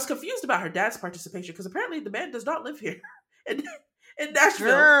 I was confused about her dad's participation because apparently the man does not live here in Nashville.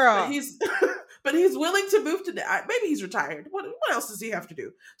 Girl. But he's willing to move to. Maybe he's retired. What else does he have to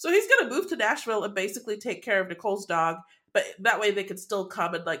do? So he's going to move to Nashville and basically take care of Nicole's dog. But that way they can still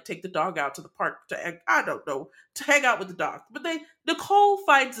come and like take the dog out to the park to hang out with the dog. But Nicole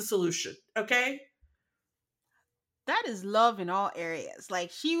finds a solution. Okay. That is love in all areas. Like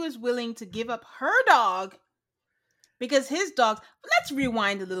she was willing to give up her dog because his dogs. Let's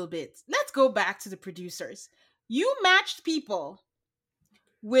rewind a little bit. Let's go back to the producers. You matched people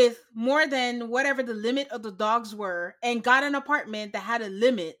with more than whatever the limit of the dogs were and got an apartment that had a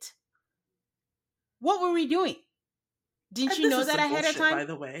limit. What were we doing? Didn't you know that ahead of time? By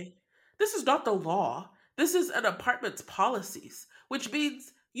the way, this is not the law. This is an apartment's policies, which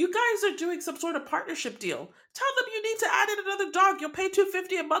means you guys are doing some sort of partnership deal. Tell them you need to add in another dog. You'll pay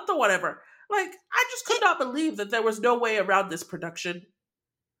 $250 a month or whatever. Like, I just could not believe that there was no way around this production.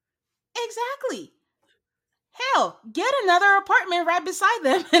 Exactly. Hell, get another apartment right beside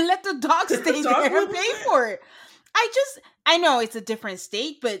them and let the dog stay there and pay for it. I know it's a different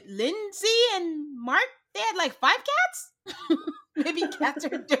state, but Lindsay and Mark, they had like 5 cats. Maybe cats are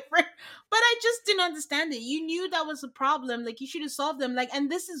different, but I just didn't understand it. You knew that was a problem. Like, you should have solved them. Like, and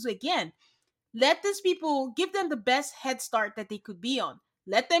this is again, let these people, give them the best head start that they could be on.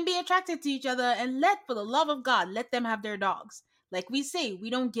 Let them be attracted to each other, and for the love of God, let them have their dogs. Like we say, we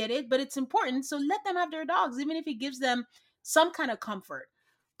don't get it, but it's important. So let them have their dogs, even if it gives them some kind of comfort.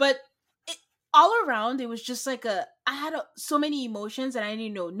 But it, all around, it was just like I had so many emotions, and I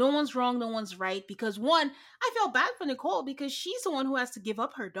didn't know. No one's wrong, no one's right. Because one, I felt bad for Nicole because she's the one who has to give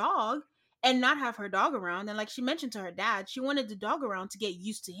up her dog and not have her dog around. And like she mentioned to her dad, she wanted the dog around to get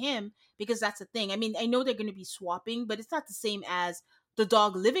used to him, because that's the thing. I mean, I know they're going to be swapping, but it's not the same as the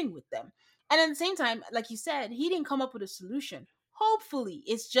dog living with them. And at the same time, like you said, he didn't come up with a solution. Hopefully,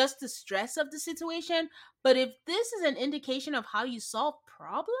 it's just the stress of the situation. But if this is an indication of how you solve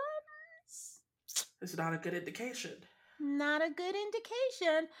problems, it's not a good indication. Not a good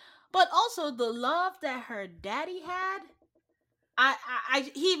indication. But also the love that her daddy had.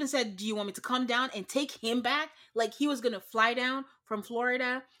 He even said, "Do you want me to come down and take him back?" Like he was gonna fly down from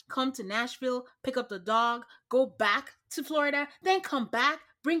Florida, come to Nashville, pick up the dog, go back to Florida, then come back,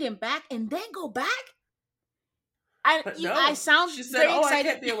 bring him back, and then go back. I sound she said, very "Oh, excited.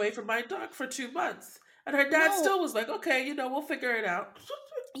 I can't be away from my dog for 2 months," and her dad still was like, "Okay, we'll figure it out."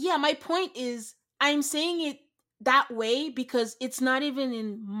 Yeah, my point is, I'm saying it that way because it's not even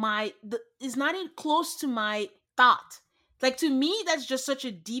it's not even close to my thought. Like, to me, that's just such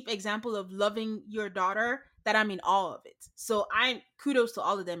a deep example of loving your daughter that I'm in awe of it. So I'm kudos to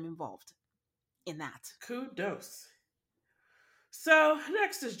all of them involved in that. Kudos. So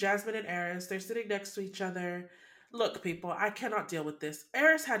next is Jasmine and Eris. They're sitting next to each other. Look, people, I cannot deal with this.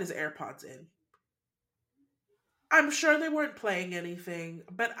 Eris had his AirPods in. I'm sure they weren't playing anything,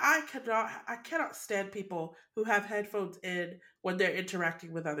 but I cannot stand people who have headphones in when they're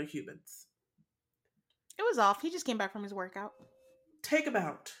interacting with other humans. It was off. He just came back from his workout. Take him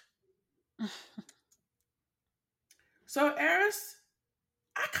out. So Eris,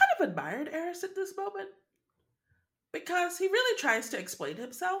 I kind of admired Eris at this moment because he really tries to explain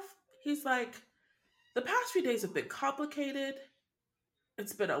himself. He's like, the past few days have been complicated.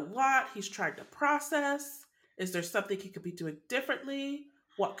 It's been a lot. He's trying to process. Is there something he could be doing differently?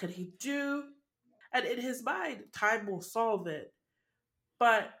 What could he do? And in his mind, time will solve it.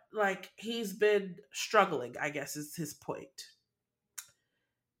 But like he's been struggling, I guess is his point.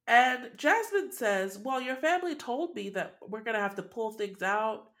 And Jasmine says, "Well, your family told me that we're going to have to pull things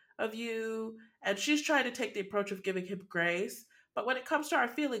out of you." And she's trying to take the approach of giving him grace. But when it comes to our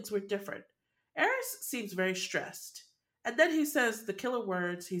feelings, we're different. Eris seems very stressed. And then he says the killer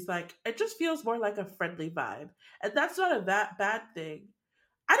words. He's like, "It just feels more like a friendly vibe." And that's not a that bad thing.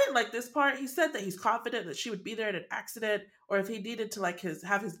 I didn't like this part. He said that he's confident that she would be there in an accident, or if he needed to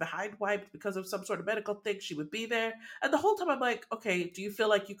have his behind wiped because of some sort of medical thing, she would be there. And the whole time I'm like, okay, do you feel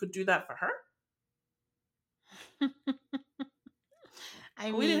like you could do that for her? We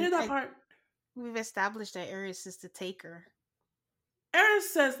didn't hear that part. We've established that Eris is the taker.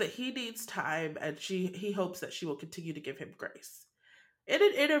 Eris says that he needs time, and he hopes that she will continue to give him grace. In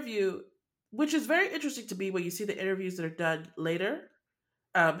an interview, which is very interesting to me when you see the interviews that are done later,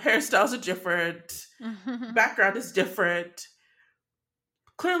 hairstyles are different, background is different.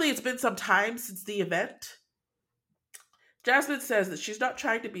 Clearly, it's been some time since the event. Jasmine says that she's not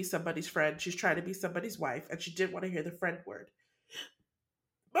trying to be somebody's friend, she's trying to be somebody's wife, and she didn't want to hear the friend word.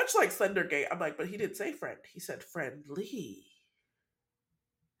 Much like Slendergate, I'm like, but he didn't say friend, he said friendly.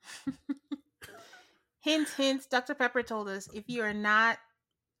 Hint, hint, Dr. Pepper told us if you are not,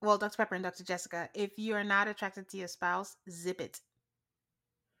 well, Dr. Pepper and Dr. Jessica, if you are not attracted to your spouse, zip it.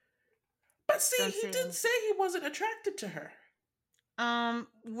 But see, he didn't say he wasn't attracted to her.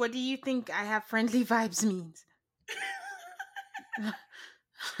 What do you think I have friendly vibes means?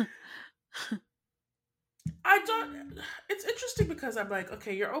 I don't. It's interesting because I'm like,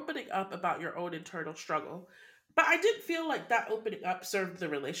 okay, you're opening up about your own internal struggle, but I didn't feel like that opening up served the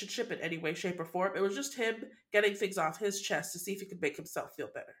relationship in any way, shape, or form. It was just him getting things off his chest to see if he could make himself feel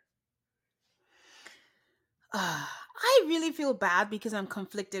better. I really feel bad because I'm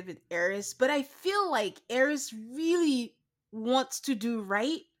conflicted with Eris, but I feel like Eris really wants to do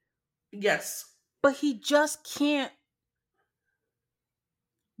right. Yes. But he just can't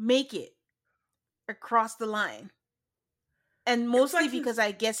make it across the line. And mostly like because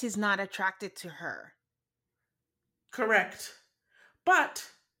I guess he's not attracted to her. Correct.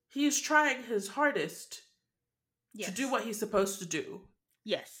 But he's trying his hardest to do what he's supposed to do.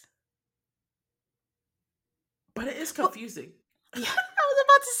 Yes. But it is confusing. Yeah, I was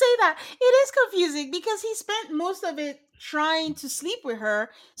about to say that. It is confusing because he spent most of it trying to sleep with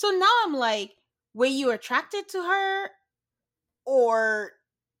her. So now I'm like, were you attracted to her, or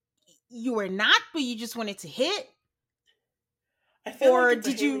you were not, but you just wanted to hit? I feel like Or it's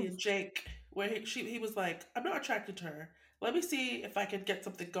a did Haley you? and Jake where he was like, I'm not attracted to her. Let me see if I can get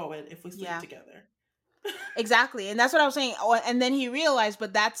something going if we sleep Yeah, together. exactly. And that's what I was saying. Oh, and then he realized,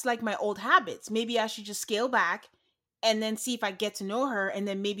 but that's like my old habits. Maybe I should just scale back and then see if I get to know her, and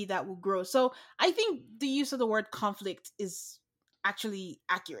then maybe that will grow. So I think the use of the word conflict is actually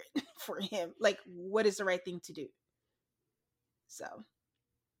accurate for him. Like, what is the right thing to do? So,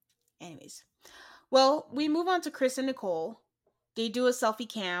 anyways. Well, we move on to Chris and Nicole. They do a selfie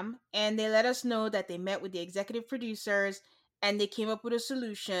cam and they let us know that they met with the executive producers and they came up with a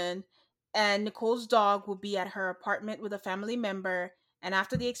solution. And Nicole's dog will be at her apartment with a family member. And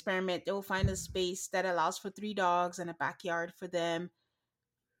after the experiment, they will find a space that allows for 3 dogs and a backyard for them.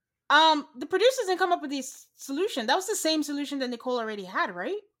 The producers didn't come up with this solution. That was the same solution that Nicole already had,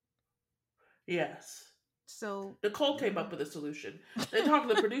 right? Yes. So Nicole came up with a solution. They talked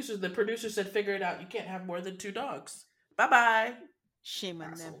to the producers. The producers said, figure it out. You can't have more than 2 dogs. Bye bye. shame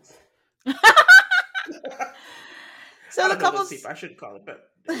on them. Assholes. So I the don't know those couples people. I shouldn't call it, but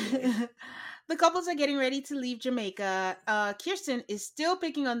anyway. the couples are getting ready to leave Jamaica. Kirsten is still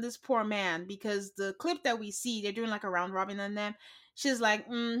picking on this poor man because the clip that we see, they're doing like a round robin on them. She's like,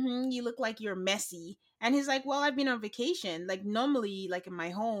 you look like you're messy. And he's like, well, I've been on vacation. Like normally, like in my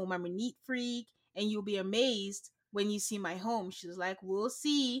home, I'm a neat freak, and you'll be amazed when you see my home. She's like, we'll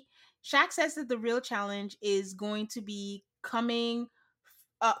see. Shaq says that the real challenge is going to be coming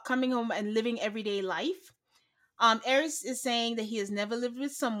home and living everyday life. Aries is saying that he has never lived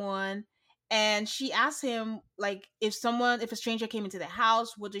with someone, and she asks him like, if a stranger came into the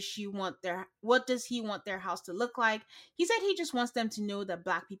house, what does he want their house to look like? He said he just wants them to know that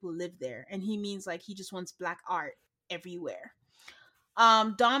black people live there, and he means like he just wants black art everywhere.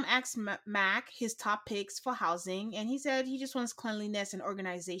 Dom asked Mac his top picks for housing, and he said he just wants cleanliness and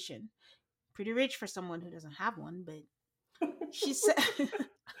organization. Pretty rich for someone who doesn't have one, but she said,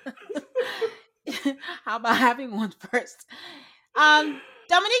 how about having one first?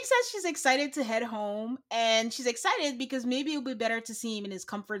 Dominique says she's excited to head home, and she's excited because maybe it'll be better to see him in his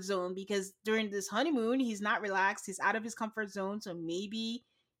comfort zone, because during this honeymoon, he's not relaxed, he's out of his comfort zone, so maybe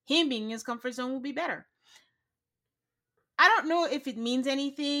him being in his comfort zone will be better. I don't know if it means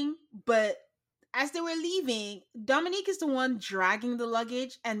anything, but as they were leaving, Dominique is the one dragging the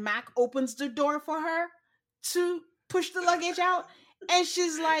luggage, and Mac opens the door for her to push the luggage out. And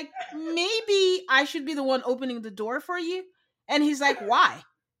she's like, maybe I should be the one opening the door for you. And he's like, why?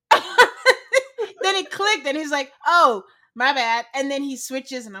 Then it clicked, and he's like, oh, my bad. And then he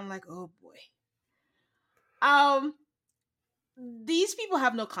switches, and I'm like, oh boy. These people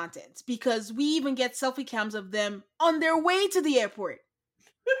have no content, because we even get selfie cams of them on their way to the airport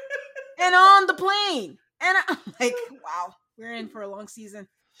and on the plane. And I'm like, wow, we're in for a long season.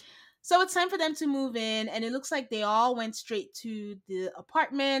 So it's time for them to move in, and it looks like they all went straight to the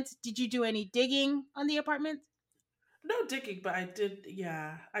apartment. Did you do any digging on the apartment? No digging, but I did.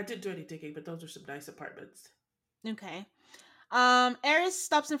 Yeah, I didn't do any digging, but those are some nice apartments. Okay. Eris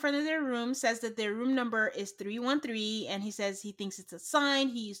stops in front of their room, says that their room number is 313, and he says he thinks it's a sign.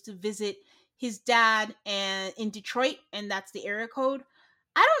 He used to visit his dad in Detroit, and that's the area code.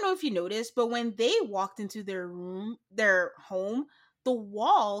 I don't know if you noticed, but when they walked into their home, the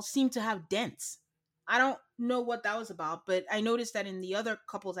walls seemed to have dents. I don't know what that was about, but I noticed that in the other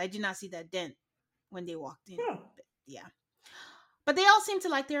couples, I did not see that dent when they walked in. Oh. But yeah. But they all seem to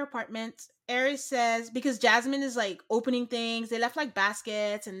like their apartment. Aries says, because Jasmine is like opening things, they left like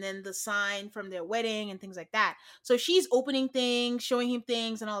baskets and then the sign from their wedding and things like that. So she's opening things, showing him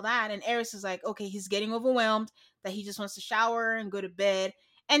things and all that. And Aries is like, okay, he's getting overwhelmed, that he just wants to shower and go to bed.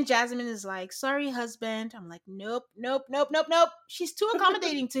 And Jasmine is like, sorry, husband. I'm like, nope, nope, nope, nope, nope. She's too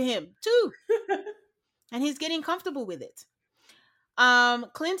accommodating to him, too. And he's getting comfortable with it.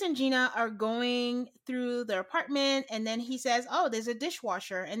 Clint and Gina are going through their apartment, and then he says, oh, there's a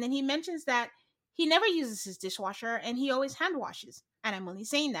dishwasher. And then he mentions that he never uses his dishwasher and he always hand washes. And I'm only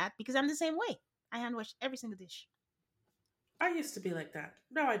saying that because I'm the same way. I hand wash every single dish. I used to be like that.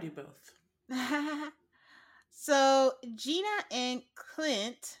 Now I do both. So Gina and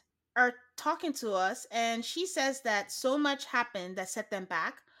Clint are talking to us, and she says that so much happened that set them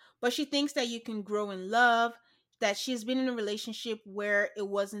back, but she thinks that you can grow in love, that she's been in a relationship where it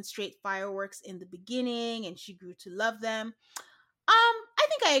wasn't straight fireworks in the beginning and she grew to love them. I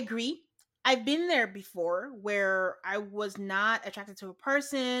think I agree. I've been there before where I was not attracted to a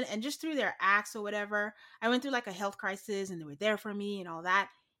person, and just through their acts or whatever, I went through like a health crisis and they were there for me and all that.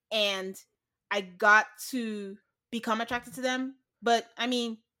 And I got to become attracted to them. But I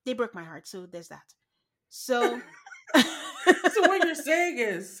mean, they broke my heart, so there's that. So So what you're saying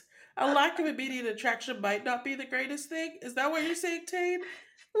is a lack of immediate attraction might not be the greatest thing? Is that what you're saying, Tane?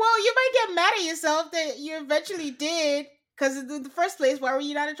 well, you might get mad at yourself that you eventually did. Because in the first place, why were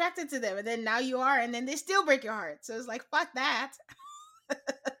you not attracted to them? And then now you are, and then they still break your heart. So it's like, fuck that.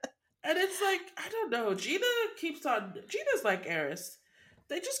 And it's like, I don't know. Gina's like Eris.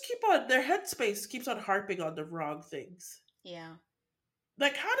 They just keep on, their headspace keeps on harping on the wrong things. Yeah.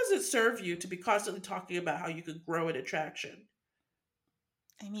 Like, how does it serve you to be constantly talking about how you could grow an attraction?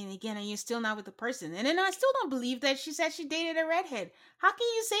 I mean, again, and you're still not with the person. And then I still don't believe that she said she dated a redhead. How can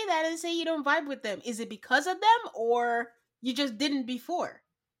you say that and say you don't vibe with them? Is it because of them or you just didn't before?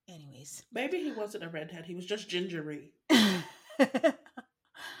 Anyways. Maybe he wasn't a redhead. He was just gingery.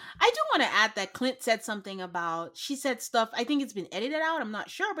 I do want to add that Clint said something about, she said stuff, I think it's been edited out, I'm not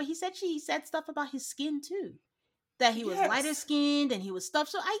sure, but she said stuff about his skin too. That he was lighter skinned and he was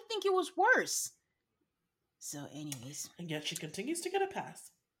stuffed, so I think it was worse. So anyways. And yet she continues to get a pass.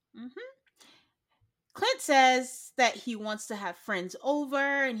 Mm-hmm. Clint says that he wants to have friends over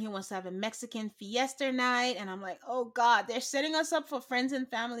and he wants to have a Mexican fiesta night. And I'm like, oh God, they're setting us up for friends and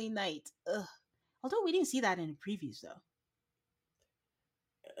family night. Ugh. Although we didn't see that in the previews though.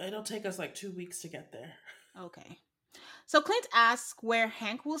 It'll take us like 2 weeks to get there. Okay. So Clint asks where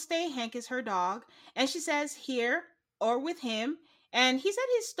Hank will stay. Hank is her dog. And she says here or with him. And he said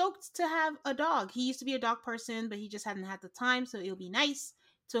he's stoked to have a dog. He used to be a dog person, but he just hadn't had the time. So it'll be nice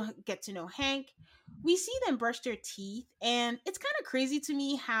to get to know Hank. We see them brush their teeth. And it's kind of crazy to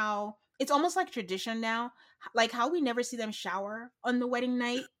me how it's almost like tradition now. Like how we never see them shower on the wedding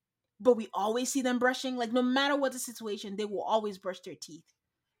night, but we always see them brushing. Like no matter what the situation, they will always brush their teeth.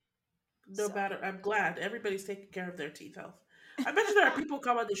 No matter, I'm glad everybody's taking care of their teeth health. I bet you there are people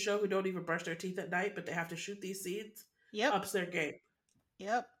come on the show who don't even brush their teeth at night, but they have to shoot these scenes. Yep. Ups their game.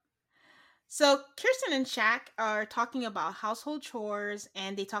 Yep. So Kirsten and Shaq are talking about household chores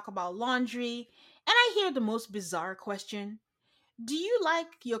and they talk about laundry. And I hear the most bizarre question. Do you like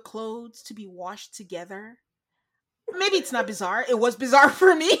your clothes to be washed together? Maybe it's not bizarre. It was bizarre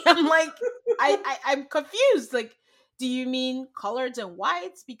for me. I'm like, I'm confused. Like, do you mean coloreds and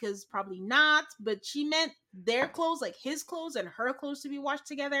whites? Because probably not. But she meant their clothes, like his clothes and her clothes to be washed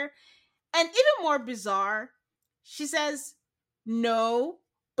together. And even more bizarre, she says no,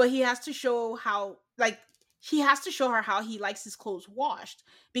 but he has to show how, like, he has to show her how he likes his clothes washed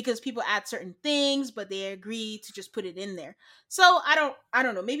because people add certain things, but they agree to just put it in there. So I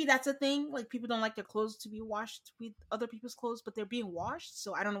don't know. Maybe that's a thing. Like people don't like their clothes to be washed with other people's clothes, but they're being washed.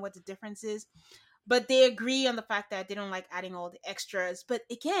 So I don't know what the difference is. But they agree on the fact that they don't like adding all the extras. But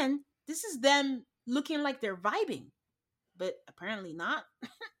again, this is them looking like they're vibing, but apparently not.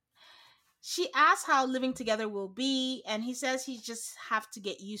 She asks how living together will be, and he says he just have to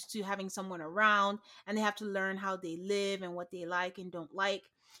get used to having someone around, and they have to learn how they live and what they like and don't like.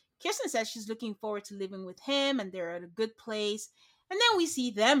 Kirsten says she's looking forward to living with him, and they're at a good place. And then we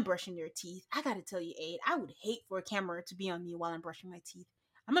see them brushing their teeth. I gotta tell you, Aid, I would hate for a camera to be on me while I'm brushing my teeth.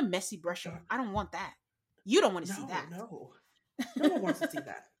 I'm a messy brusher. I don't want that. You don't want to see that. No one wants to see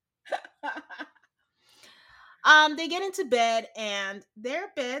that. They get into bed and their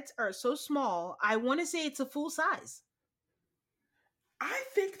beds are so small. I want to say it's a full size. I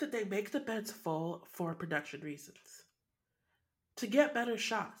think that they make the beds full for production reasons. To get better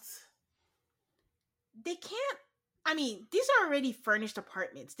shots. They can't, I mean, these are already furnished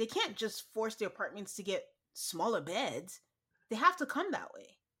apartments. They can't just force the apartments to get smaller beds. They have to come that way.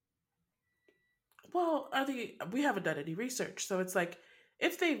 Well, we haven't done any research, so it's like,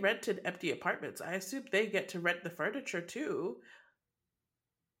 if they rented empty apartments, I assume they get to rent the furniture too.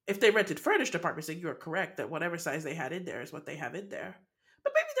 If they rented furnished apartments, then you are correct that whatever size they had in there is what they have in there.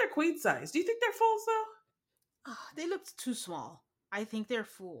 But maybe they're queen size. Do you think they're full, though? Oh, they looked too small. I think they're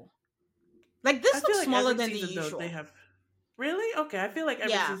full. Like this looks like smaller than the usual. They have really? Okay, I feel like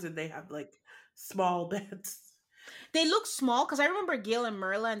every season they have like small beds. They look small because I remember Gail and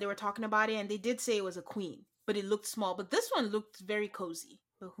Merla and they were talking about it and they did say it was a queen, but it looked small. But this one looked very cozy.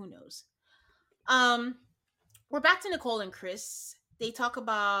 But who knows? We're back to Nicole and Chris. They talk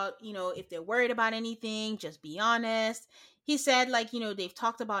about, if they're worried about anything, just be honest. He said, they've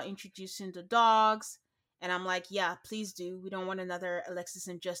talked about introducing the dogs. And I'm like, yeah, please do. We don't want another Alexis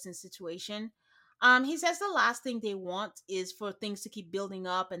and Justin situation. He says the last thing they want is for things to keep building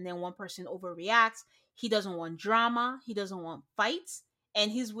up and then one person overreacts. He doesn't want drama. He doesn't want fights. And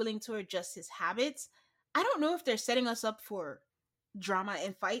he's willing to adjust his habits. I don't know if they're setting us up for drama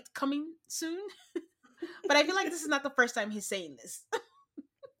and fight coming soon. But I feel like this is not the first time he's saying this.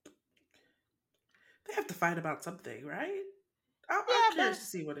 They have to fight about something, right? I'm Yeah, curious to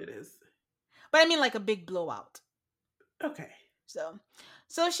see what it is. but I mean like a big blowout. Okay. So,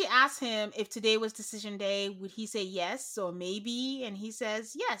 so she asked him if today was decision day, would he say yes or maybe? And he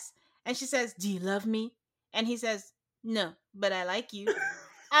says yes. And she says, "Do you love me?" And he says, "No, but I like you."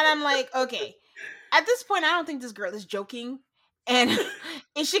 And I'm like, okay. At this point, I don't think this girl is joking. And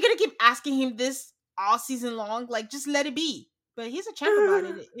is she gonna keep asking him this all season long? Like, just let it be. But he's a champ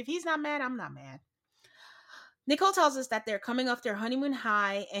about it. If he's not mad, I'm not mad. Nicole tells us that they're coming off their honeymoon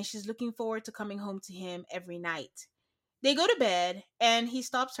high and she's looking forward to coming home to him every night. They go to bed and he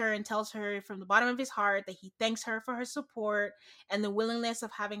stops her and tells her from the bottom of his heart that he thanks her for her support and the willingness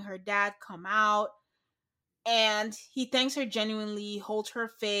of having her dad come out. And he thanks her genuinely, holds her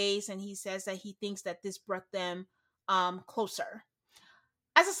face, and he says that he thinks that this brought them closer.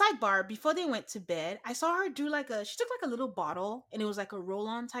 As a sidebar, before they went to bed, I saw her do she took like a little bottle and it was like a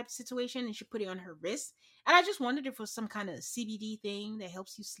roll-on type situation and she put it on her wrist. And I just wondered if it was some kind of CBD thing that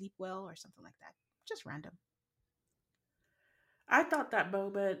helps you sleep well or something like that. Just random. I thought that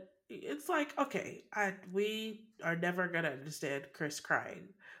moment, it's like, okay, we are never gonna understand Chris crying,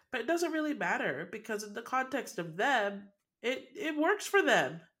 but it doesn't really matter because in the context of them, it works for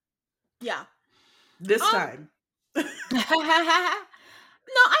them Yeah. this Um time.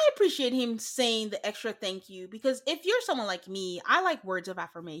 No, I appreciate him saying the extra thank you because if you're someone like me, I like words of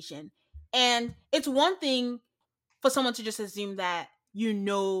affirmation. And it's one thing for someone to just assume that you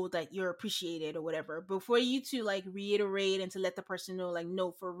know that you're appreciated or whatever, but for you to like reiterate and to let the person know, like,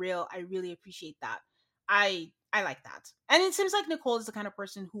 no, for real, I really appreciate that. I like that. And it seems like Nicole is the kind of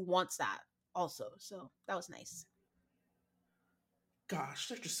person who wants that also. So that was nice. Gosh,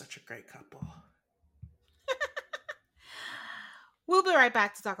 they're just such a great couple. We'll be right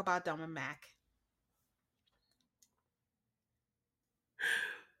back to talk about Dom and Mac.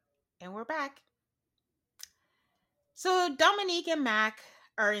 And we're back. So Dominique and Mac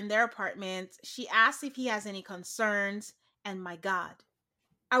are in their apartment. She asks if he has any concerns, and my God,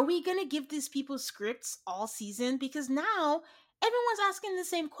 are we gonna give these people scripts all season? Because now everyone's asking the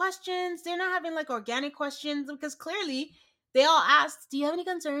same questions. They're not having like organic questions because clearly they all asked, "Do you have any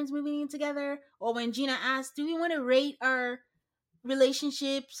concerns moving in together?" Or when Gina asked, "Do we want to rate our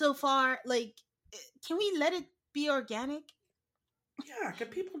relationship so far?" Like, can we let it be organic? Yeah, can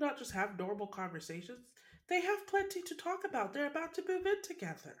people not just have normal conversations? They have plenty to talk about. They're about to move in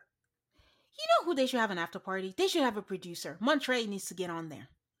together. You know who they should have an after party? They should have a producer. Montre needs to get on there.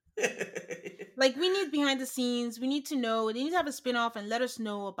 Like, we need behind the scenes. We need to know. They need to have a spin-off and let us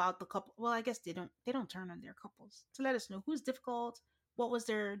know about the couple. Well, I guess they don't turn on their couples. To let us know who's difficult, what was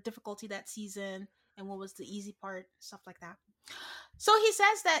their difficulty that season, and what was the easy part, stuff like that. So he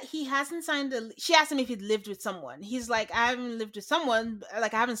says that he hasn't signed the. She asked him if he'd lived with someone. He's like, I haven't lived with someone.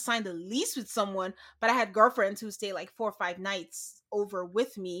 Like, I haven't signed a lease with someone, but I had girlfriends who stay like 4 or 5 nights over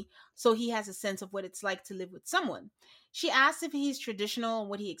with me. So he has a sense of what it's like to live with someone. She asks if he's traditional and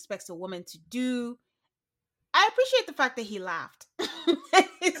what he expects a woman to do. I appreciate the fact that he laughed.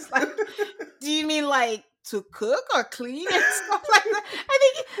 It's like, do you mean like to cook or clean and stuff like that? I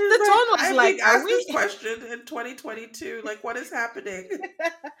think the tone was I'm like, being are asked this we? question in 2022. Like, what is happening?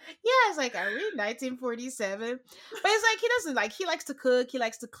 Yeah, it's like, are we 1947? But it's like he doesn't like, he likes to cook, he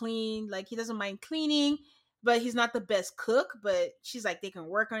likes to clean, like he doesn't mind cleaning, but he's not the best cook. But she's like, they can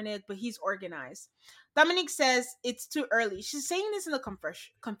work on it, but he's organized. Dominique says it's too early. She's saying this in a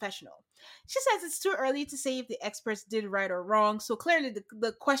confessional. She says it's too early to say if the experts did right or wrong. So clearly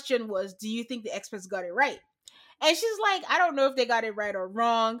the question was, do you think the experts got it right? And she's like, I don't know if they got it right or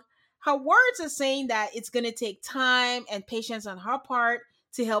wrong. Her words are saying that it's going to take time and patience on her part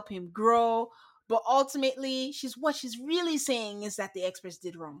to help him grow. But ultimately, what she's really saying is that the experts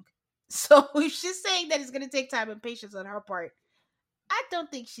did wrong. So if she's saying that it's going to take time and patience on her part, I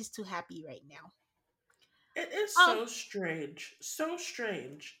don't think she's too happy right now. It is Um, so strange. So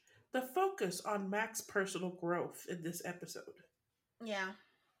strange. The focus on Mac's personal growth in this episode. yeah.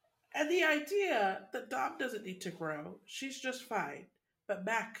 And the idea that Dom doesn't need to grow, she's just fine. But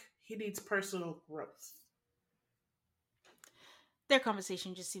Mac, he needs personal growth. Their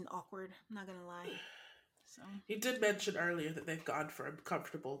conversation just seemed awkward. I'm not going to lie. So. He did mention earlier that they've gone from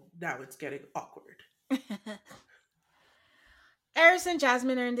comfortable, now it's getting awkward. Eris and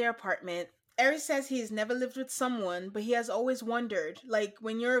Jasmine are in their apartment. Eris says he has never lived with someone, but he has always wondered, like,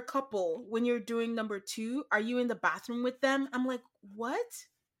 when you're a couple, when you're doing number two, are you in the bathroom with them? I'm like, what?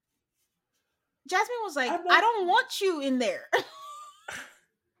 Jasmine was like, I'm I like, don't want you in there.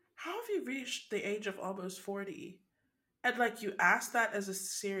 how have you reached the age of almost 40? And like you asked that as a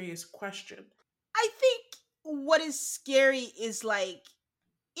serious question. I think what is scary is like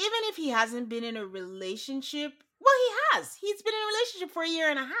even if he hasn't been in a relationship, well, he has. He's been in a relationship for a year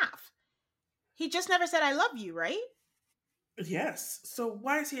and a half. He just never said I love you, right? Yes. So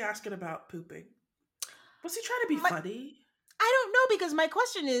why is he asking about pooping? Was he trying to be My, funny? I don't know, because my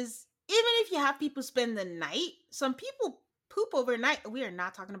question is, even if you have people spend the night, some people poop overnight. We are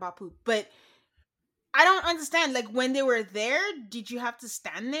not talking about poop, but I don't understand. Like, when they were there, did you have to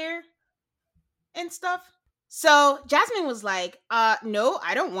stand there and stuff? So Jasmine was like, no,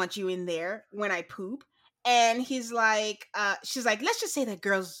 I don't want you in there when I poop. And he's like, she's like, let's just say that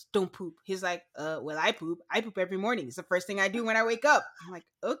girls don't poop. He's like, well, I poop. I poop every morning. It's the first thing I do when I wake up. I'm like,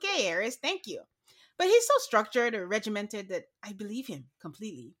 okay, Aris, thank you. But he's so structured or regimented that I believe him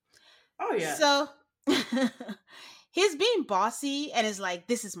completely. Oh yes. So he's being bossy and is like,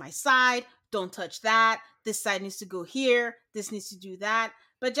 this is my side. Don't touch that. This side needs to go here. This needs to do that.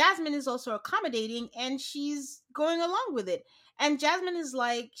 But Jasmine is also accommodating and she's going along with it. And Jasmine is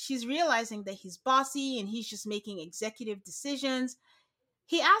like, she's realizing that he's bossy and he's just making executive decisions.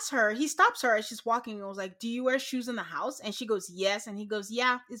 He asks her, he stops her as she's walking and was like, do you wear shoes in the house? And she goes, yes. And he goes,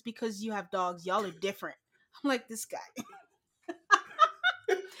 yeah, it's because you have dogs. Y'all are different. I'm like, this guy.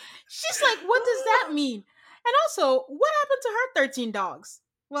 She's like, what does that mean? And also, what happened to her 13 dogs?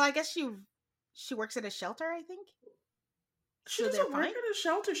 Well, I guess she works at a shelter, I think. She So they're doesn't work fine. at a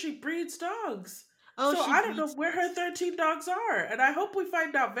shelter. She breeds dogs. Oh, So she I don't know breeds. where her 13 dogs are, and I hope we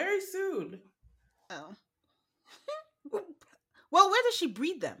find out very soon. Oh. Well, where does she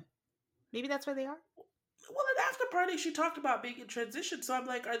breed them? Maybe that's where they are. Well, at after party, she talked about being in transition. So I'm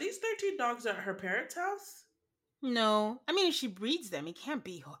like, are these 13 dogs at her parents' house? No, I mean, if she breeds them, it can't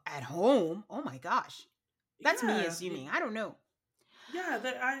be at home. Oh my gosh, that's me Yeah, assuming. I don't know. yeah.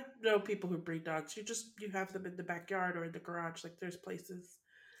 I know people who breed dogs. You have them in the backyard or in the garage. Like there's places.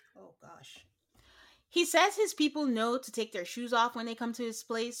 Oh gosh. He says his people know to take their shoes off when they come to his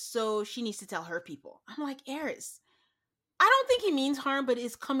place, so she needs to tell her people. I'm like, Eris, I don't think he means harm, but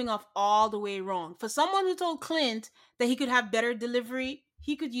it's coming off all the way wrong. For someone who told Clint that he could have better delivery,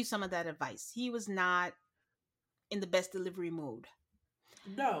 he could use some of that advice. He was not in the best delivery mode.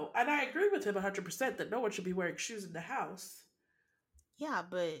 No, and I agree with him 100% that no one should be wearing shoes in the house. Yeah,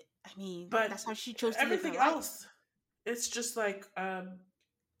 but I mean, But that's how she chose to live her everything life. else, it's just like,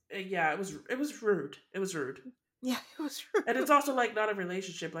 yeah, it was rude. It was rude. Yeah, it was rude. And it's also like not a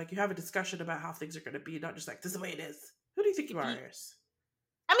relationship. Like you have a discussion about how things are going to be, not just like this is the way it is. Who do you think you are, Iris?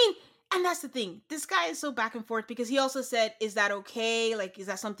 I mean, and that's the thing. This guy is so back and forth because he also said, is that okay? Like, is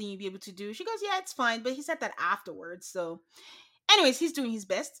that something you'd be able to do? She goes, yeah, it's fine. But he said that afterwards. So, anyways, he's doing his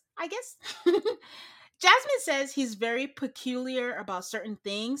best, I guess. Jasmine says he's very peculiar about certain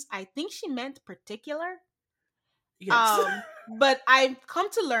things. I think she meant particular. Yes. But I've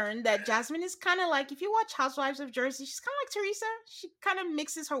come to learn that Jasmine is kind of like, if you watch Housewives of Jersey, she's kind of like Teresa. She kind of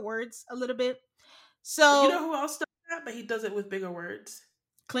mixes her words a little bit. So, You know who else does that? But he does it with bigger words.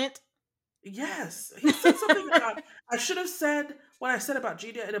 Clint. Yes. He said something about, I should have said what I said about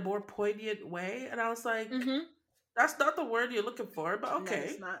Gina in a more poignant way. And I was like, that's not the word you're looking for, but okay. No,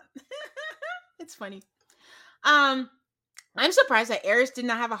 it's not. It's funny. I'm surprised that Eris did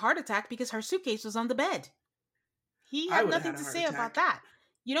not have a heart attack because her suitcase was on the bed. He had nothing to say about that.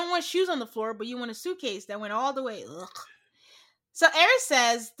 You don't want shoes on the floor, but you want a suitcase that went all the way. Ugh. So Eris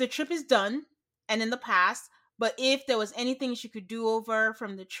says the trip is done and in the past, but if there was anything she could do over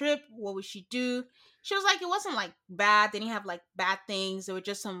from the trip, what would she do? She was like, it wasn't like bad. They didn't have like bad things. There were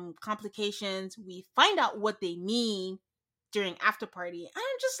just some complications. We find out what they mean during after party. And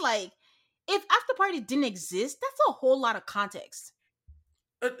I'm just like, if after party didn't exist, that's a whole lot of context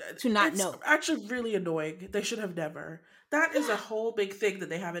to not know. It's actually really annoying. They should have never. That is a whole big thing that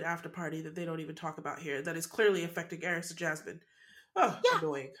they have at after party that they don't even talk about here. That is clearly affecting Eris and Jasmine. Oh, yeah.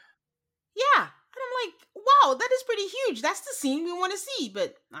 Annoying. Yeah. And I'm like, wow, that is pretty huge. That's the scene we want to see,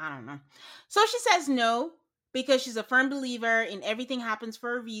 but I don't know. So she says no, because she's a firm believer in everything happens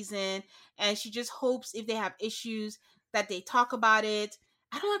for a reason, and she just hopes if they have issues that they talk about it.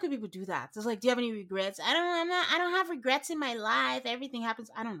 I don't like when people do that. It's like, do you have any regrets? I don't have regrets in my life. Everything happens.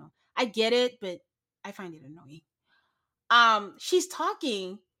 I don't know. I get it, but I find it annoying. She's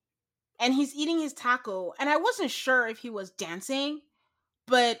talking and he's eating his taco, and I wasn't sure if he was dancing,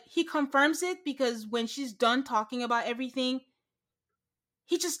 but he confirms it because when she's done talking about everything,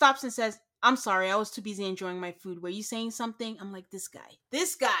 he just stops and says, I'm sorry, I was too busy enjoying my food. Were you saying something? I'm like, this guy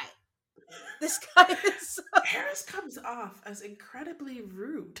is Harris comes off as incredibly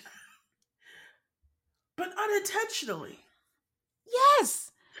rude, but unintentionally.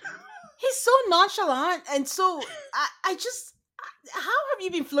 Yes, he's so nonchalant, and so I just, how have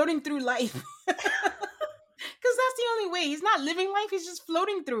you been floating through life? Because because that's the only way. He's not living life, he's just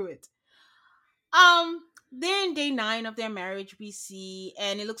floating through it. Then day 9 of their marriage we see,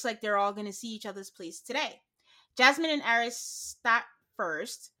 and it looks like they're all gonna see each other's place today. Jasmine and Aris start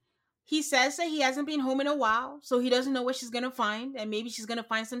first. He says that he hasn't been home in a while, so he doesn't know what she's gonna find, and maybe she's gonna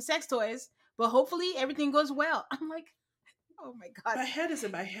find some sex toys, but hopefully everything goes well. I'm like, oh my god. My head is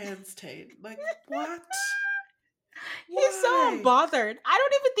in my hands, Tate. Like, what? He's so Why? bothered. I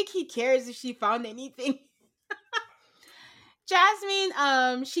don't even think he cares if she found anything.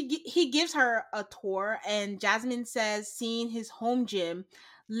 Jasmine, he gives her a tour, and Jasmine says seeing his home gym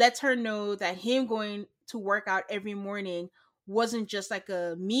lets her know that him going to work out every morning wasn't just like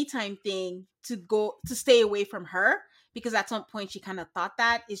a me time thing to stay away from her, because at some point she kind of thought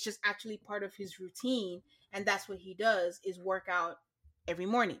that it's just actually part of his routine, and that's what he does is work out every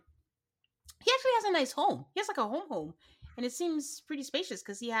morning. He actually has a nice home. He has like a home, and it seems pretty spacious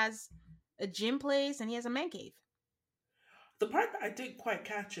because he has a gym place and he has a man cave. The part that I didn't quite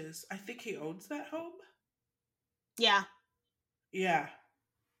catch is I think he owns that home. Yeah, Yeah.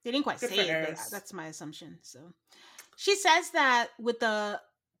 they didn't quite Good say for it, but Eris. that's my assumption. So she says that with the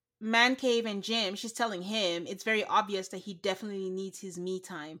man cave and gym, she's telling him it's very obvious that he definitely needs his me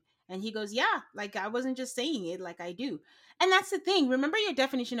time. And he goes, yeah, like I wasn't just saying it, like I do. And that's the thing. Remember your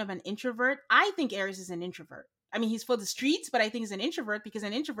definition of an introvert? I think Eris is an introvert. I mean, he's for the streets, but I think he's an introvert because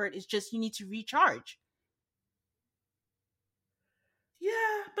an introvert is just you need to recharge. Yeah,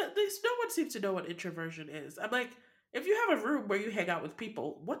 but no one seems to know what introversion is. I'm like, if you have a room where you hang out with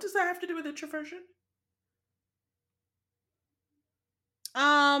people, what does that have to do with introversion?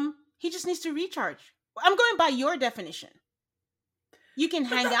 He just needs to recharge. I'm going by your definition. You can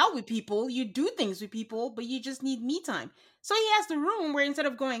hang out with people, you do things with people, but you just need me time. So he has the room where instead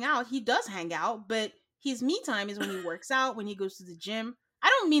of going out, he does hang out, but his me time is when he works out, when he goes to the gym. I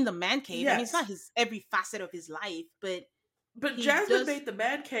don't mean the man cave. I mean, it's not his every facet of his life, but Jasmine made the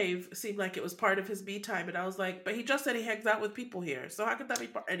man cave seem like it was part of his me time, and I was like, but he just said he hangs out with people here, so how could that be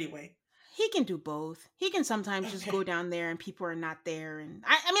part anyway? He can do both. He can sometimes just go down there and people are not there, and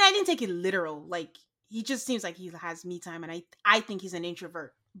I mean, I didn't take it literal. Like he just seems like he has me time, and I think he's an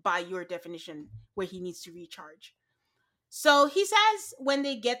introvert by your definition, where he needs to recharge. So he says when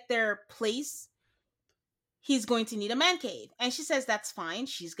they get their place, he's going to need a man cave. And she says that's fine.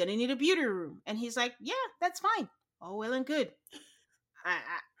 She's going to need a beauty room. And he's like, yeah, that's fine. Oh, well and good.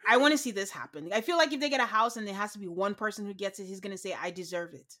 I want to see this happen. I feel like if they get a house and there has to be one person who gets it, he's going to say, I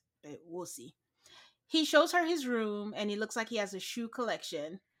deserve it. But we'll see. He shows her his room, and he looks like he has a shoe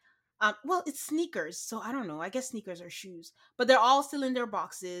collection. Well, it's sneakers, so I don't know. I guess sneakers are shoes, but they're all still in their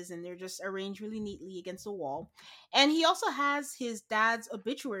boxes, and they're just arranged really neatly against the wall. And he also has his dad's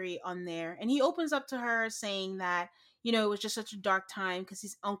obituary on there, and he opens up to her saying that, you know, it was just such a dark time because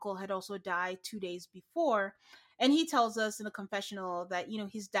his uncle had also died 2 days before. And he tells us in a confessional that, you know,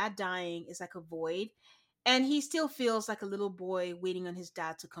 his dad dying is like a void, and he still feels like a little boy waiting on his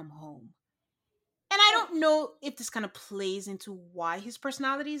dad to come home. And I don't know if this kind of plays into why his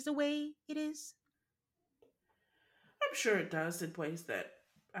personality is the way it is. I'm sure it does in ways that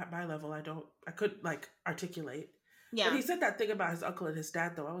at my level I couldn't like articulate. Yeah. When he said that thing about his uncle and his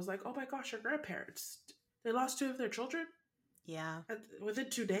dad, though, I was like, oh my gosh, your grandparents, they lost 2 of their children? Yeah. Within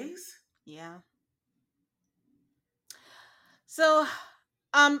 2 days? Yeah. So,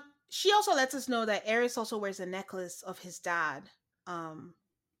 she also lets us know that Eris also wears a necklace of his dad.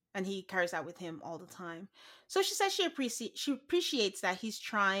 And he carries that with him all the time. So she says she appreciates that he's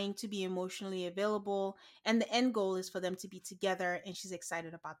trying to be emotionally available, and the end goal is for them to be together, and she's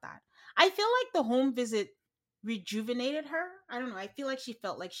excited about that. I feel like the home visit rejuvenated her. I don't know. I feel like she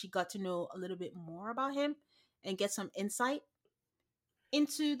felt like she got to know a little bit more about him and get some insight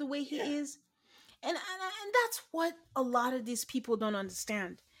into the way he is. And that's what a lot of these people don't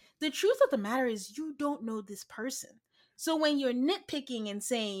understand. The truth of the matter is you don't know this person. So when you're nitpicking and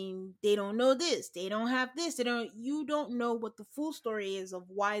saying they don't know this, they don't have this, you don't know what the full story is of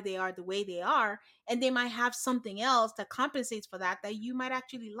why they are the way they are, and they might have something else that compensates for that you might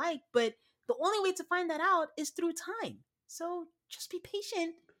actually like, but the only way to find that out is through time. So just be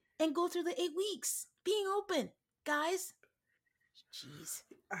patient and go through the 8 weeks being open, guys. Jeez.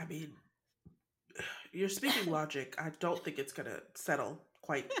 I mean, you're speaking logic. I don't think it's gonna settle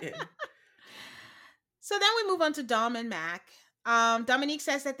quite in. So then we move on to Dom and Mac. Dominique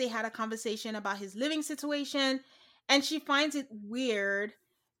says that they had a conversation about his living situation, and she finds it weird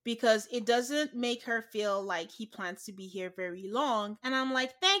because it doesn't make her feel like he plans to be here very long. And I'm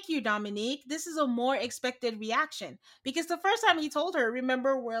like, thank you, Dominique. This is a more expected reaction. Because the first time he told her,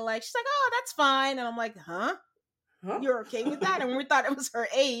 remember, she's like, oh, that's fine. And I'm like, huh? You're okay with that? And we thought it was her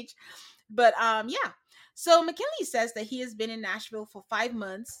age. But yeah. So McKinley says that he has been in Nashville for 5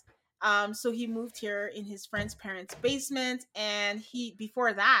 months. So he moved here in his friend's parents' basement, and he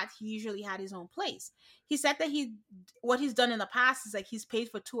before that he usually had his own place. He said that what he's done in the past is like he's paid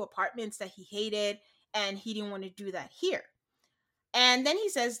for two apartments that he hated, and he didn't want to do that here. And then he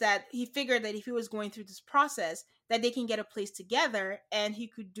says that he figured that if he was going through this process, that they can get a place together, and he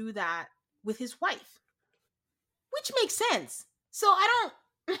could do that with his wife, which makes sense. So I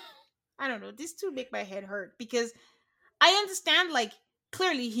don't know. These two make my head hurt because I understand, like,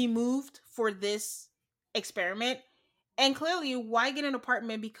 clearly he moved for this experiment. And clearly, why get an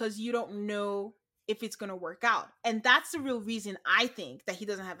apartment because you don't know if it's going to work out? And that's the real reason I think that he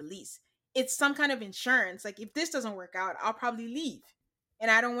doesn't have a lease. It's some kind of insurance. Like, if this doesn't work out, I'll probably leave.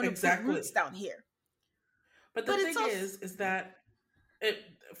 And I don't want to put Exactly. roots down here. But the thing is that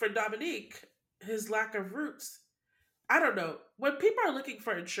for Dominique, his lack of roots, I don't know. When people are looking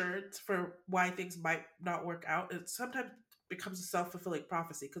for insurance for why things might not work out, it sometimes becomes a self-fulfilling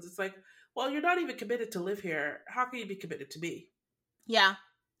prophecy because it's like, well, you're not even committed to live here. How can you be committed to me? Yeah.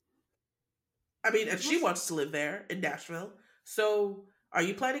 I mean, and she wants to live there in Nashville. So are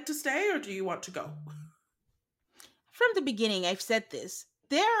you planning to stay or do you want to go? From the beginning, I've said this.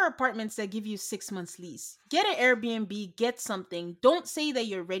 There are apartments that give you 6 months lease. Get an Airbnb, get something. Don't say that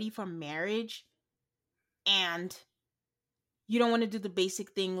you're ready for marriage and you don't want to do the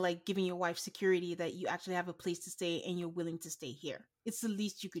basic thing like giving your wife security that you actually have a place to stay and you're willing to stay here. It's the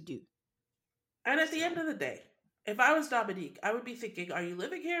least you could do. And at the end of the day, if I was Dominique, I would be thinking, are you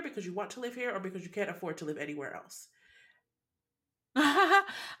living here because you want to live here or because you can't afford to live anywhere else? I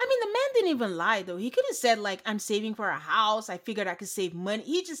mean, the man didn't even lie, though. He could have said, like, I'm saving for a house. I figured I could save money.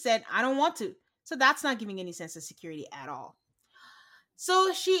 He just said, I don't want to. So that's not giving any sense of security at all.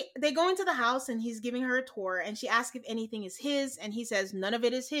 So they go into the house and he's giving her a tour and she asks if anything is his and he says none of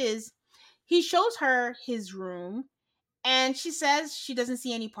it is his. He shows her his room and she says she doesn't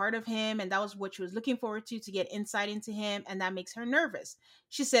see any part of him and that was what she was looking forward to get insight into him, and that makes her nervous.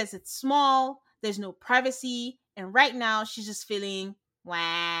 She says it's small, there's no privacy, and right now she's just feeling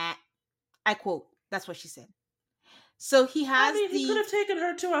wah. I quote, that's what she said. So he has he could have taken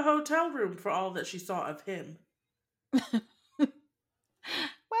her to a hotel room for all that she saw of him.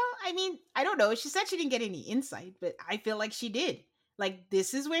 Well, I mean, I don't know. She said she didn't get any insight, but I feel like she did. Like,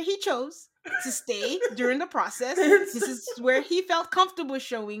 this is where he chose to stay during the process. This is where he felt comfortable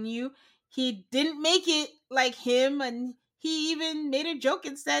showing you. He didn't make it like him, and he even made a joke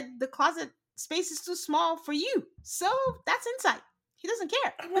and said the closet space is too small for you. So that's insight. He doesn't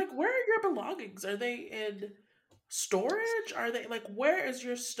care. I'm like, where are your belongings? Are they in storage? Are they like, where is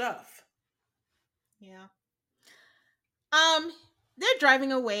your stuff? Yeah. They're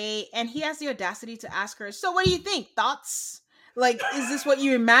driving away and he has the audacity to ask her, so what do you think? Thoughts? Like, is this what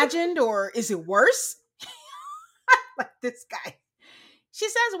you imagined or is it worse? Like this guy. She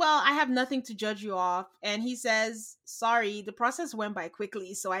says, well, I have nothing to judge you off. And he says, sorry, the process went by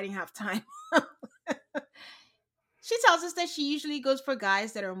quickly, so I didn't have time. She tells us that she usually goes for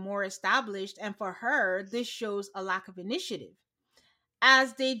guys that are more established, and for her, this shows a lack of initiative.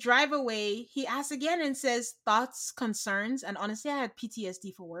 As they drive away, he asks again and says, thoughts, concerns. And honestly, I had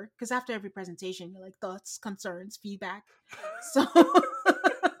PTSD for work because after every presentation, you're like, thoughts, concerns, feedback. So,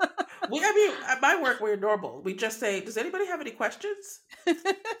 at my work, we're normal. We just say, does anybody have any questions?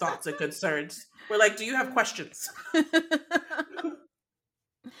 Thoughts and concerns. We're like, do you have questions?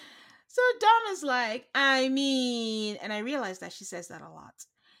 So Dom is like, I mean, and I realize that she says that a lot.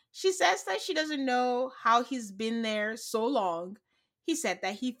 She says that she doesn't know how he's been there so long. He said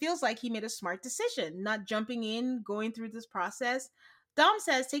that he feels like he made a smart decision, not jumping in, going through this process. Dom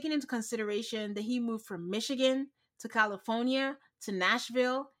says, taking into consideration that he moved from Michigan to California to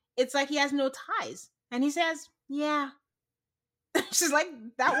Nashville, it's like he has no ties. And he says, yeah. She's like,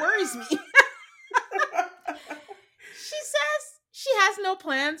 that worries me. She says she has no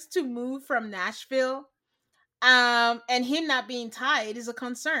plans to move from Nashville. And him not being tied is a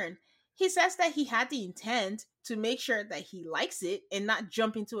concern. He says that he had the intent to make sure that he likes it and not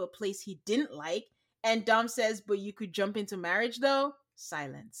jump into a place he didn't like. And Dom says, but you could jump into marriage though?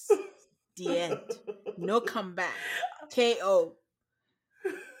 Silence. The end. No comeback. KO.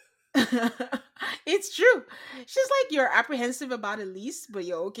 It's true. She's like, you're apprehensive about a lease, but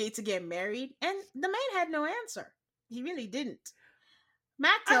you're okay to get married. And the man had no answer. He really didn't.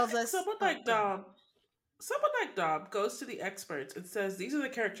 Matt tells us someone like Dom goes to the experts and says, these are the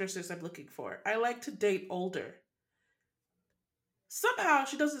characteristics I'm looking for. I like to date older. Somehow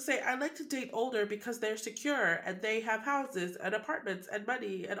she doesn't say, I like to date older because they're secure and they have houses and apartments and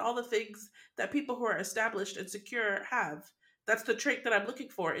money and all the things that people who are established and secure have. That's the trait that I'm looking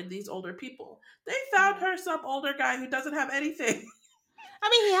for in these older people. They found her some older guy who doesn't have anything. I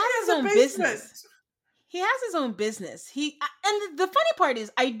mean, he He has his has a own basement. business. He has his own business. And the funny part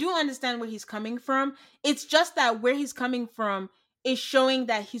is, I do understand where he's coming from. It's just that where he's coming from is showing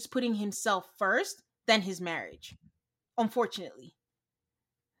that he's putting himself first than his marriage, unfortunately.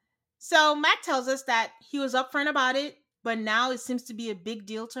 So Mac tells us that he was upfront about it, but now it seems to be a big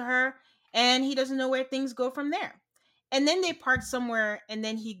deal to her, and he doesn't know where things go from there. And then they park somewhere, and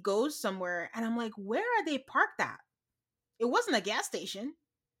then he goes somewhere, and I'm like, where are they parked at? It wasn't a gas station.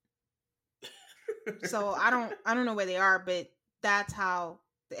 So I don't know where they are, but that's how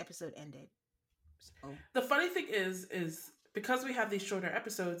the episode ended. So The funny thing is because we have these shorter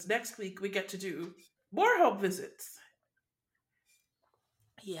episodes, next week we get to do more home visits.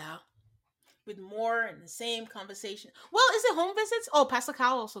 yeah, with more and the same conversation. Well, is it home visits? Oh, Pastor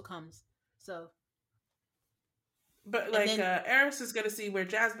Cal also comes. So But and like, then Eris is gonna see where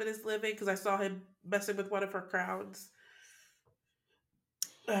Jasmine is living because I saw him messing with one of her crowns.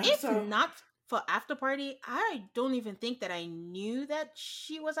 if So not for after party, I don't even think that I knew that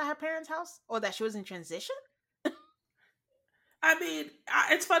she was at her parents' house or that she was in transition. I mean,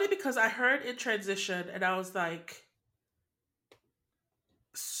 it's funny because I heard in transition and I was like,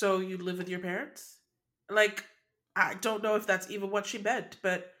 "So you live with your parents?" Like, I don't know if that's even what she meant,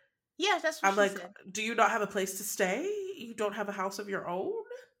 but Yeah, that's what I'm she like, said. "Do you not have a place to stay? You don't have a house of your own?"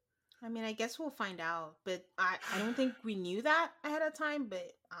 I mean, I guess we'll find out, but I don't think we knew that ahead of time,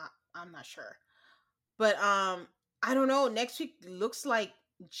 but I'm not sure. But I don't know. Next week looks like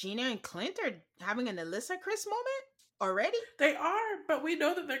Gina and Clint are having an Alyssa Chris moment already. They are, but we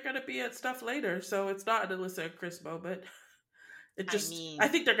know that they're going to be at stuff later, so it's not an Alyssa and Chris moment. I I mean,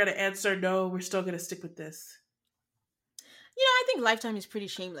 think they're going to answer no, we're still going to stick with this. I think Lifetime is pretty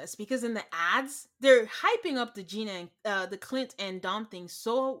shameless because in the ads they're hyping up the Gina and the Clint and Dom thing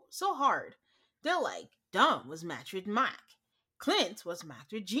so hard. They're like, Dom was matched with Mac, Clint was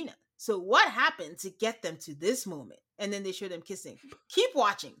matched with Gina. So what happened to get them to this moment? And then they show them kissing. Keep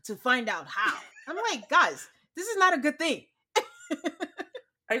watching to find out how. I'm like, guys, this is not a good thing.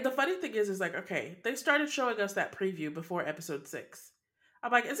 The funny thing is like, okay, they started showing us that preview before episode 6.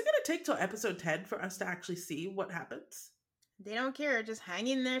 I'm like, is it going to take till episode 10 for us to actually see what happens? They don't care, just hang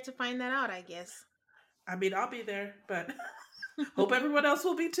in there to find that out, I guess. I mean, I'll be there, but hope everyone else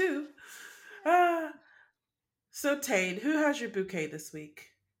will be too. Uh, so, Tane, who has your bouquet this week?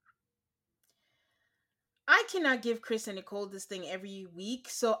 I cannot give Chris and Nicole this thing every week,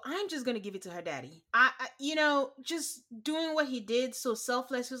 so I'm just gonna give it to her daddy. Just doing what he did so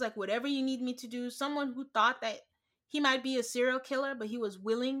selfless. He was like, whatever you need me to do. Someone who thought that he might be a serial killer, but he was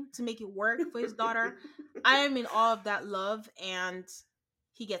willing to make it work for his daughter. I am in awe of that love, and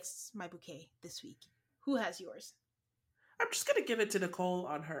he gets my bouquet this week. Who has yours? I'm just going to give it to Nicole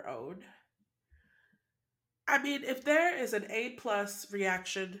on her own. I mean, if there is an A plus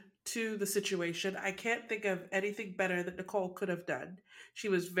reaction to the situation, I can't think of anything better that Nicole could have done. She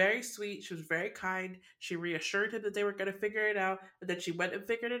was very sweet. She was very kind. She reassured him that they were going to figure it out, and then she went and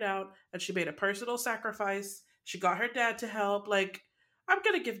figured it out, and she made a personal sacrifice. She got her dad to help. Like, I'm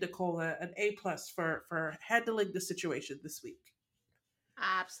going to give Nicole an A plus for handling the situation this week.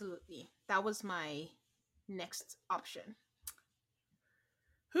 Absolutely. That was my next option.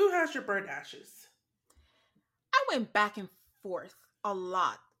 Who has your burnt ashes? I went back and forth a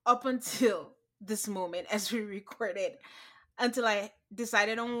lot up until this moment as we recorded until I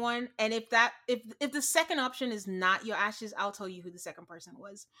decided on one. And if the second option is not your ashes, I'll tell you who the second person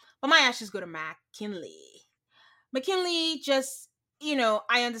was. But my ashes go to McKinley. McKinley just,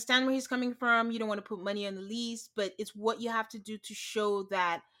 I understand where he's coming from. You don't want to put money on the lease, but it's what you have to do to show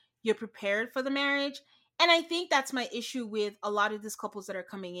that you're prepared for the marriage. And I think that's my issue with a lot of these couples that are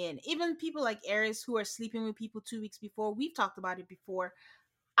coming in. Even people like Eris who are sleeping with people 2 weeks before. We've talked about it before.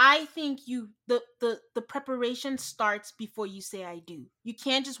 I think the preparation starts before you say I do. You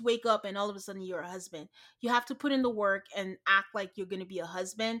can't just wake up and all of a sudden you're a husband. You have to put in the work and act like you're going to be a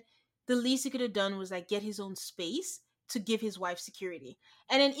husband. The least he could have done was like get his own space to give his wife security.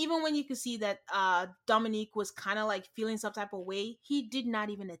 And then even when you could see that Dominique was kind of like feeling some type of way, he did not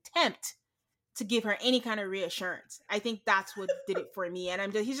even attempt to give her any kind of reassurance. I think that's what did it for me.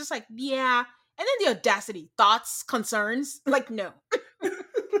 And he's just like, yeah. And then the audacity, thoughts, concerns, like no.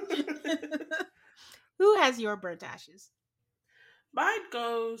 Who has your burnt ashes? Mine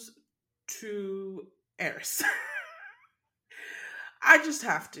goes to Eris. I just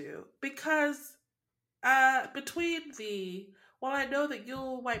have to because between I know that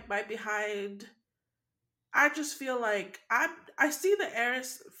you'll wipe my behind I just feel like I see the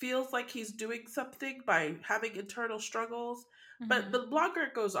heiress feels like he's doing something by having internal struggles, but Mm-hmm. the longer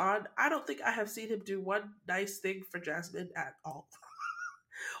it goes on, I don't think I have seen him do one nice thing for Jasmine at all,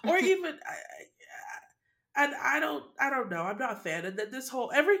 or even and I don't know. I'm not a fan. And then this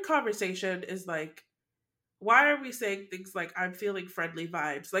whole every conversation is like, why are we saying things like I'm feeling friendly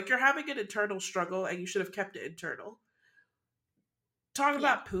vibes? Like you're having an internal struggle and you should have kept it internal. Talking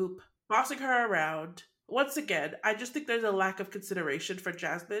Yeah. about poop, bossing her around. Once again, I just think there's a lack of consideration for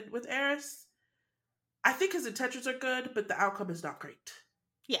Jasmine with Eris. I think his intentions are good, but the outcome is not great.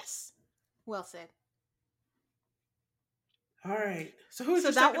 Yes. Well said. All right. So who's So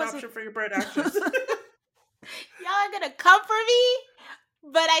your that second wasn't. option for your burnt ashes? Y'all are gonna come for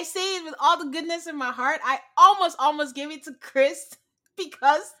me, but I say it with all the goodness in my heart. I almost gave it to Chris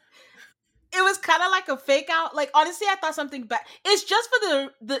because it was kind of like a fake out. Like honestly, I thought something bad. It's just for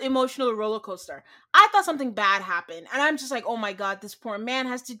the emotional roller coaster. I thought something bad happened, and I'm just like, oh my god, this poor man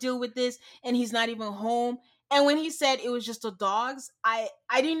has to deal with this, and he's not even home. And when he said it was just the dogs, I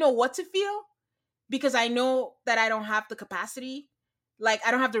didn't know what to feel because I know that I don't have the capacity, like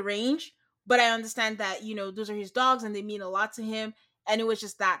I don't have the range. But I understand that those are his dogs, and they mean a lot to him. And it was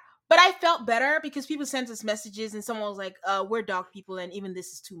just that. But I felt better because people sent us messages, and someone was like, "We're dog people, and even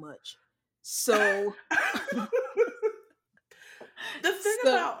this is too much." So, The thing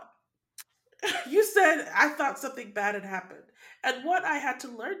so about you said I thought something bad had happened. And what I had to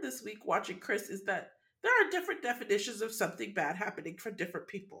learn this week watching Chris is that there are different definitions of something bad happening for different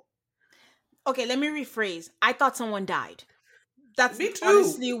people. okay, let me rephrase. I thought someone died. That's Me too.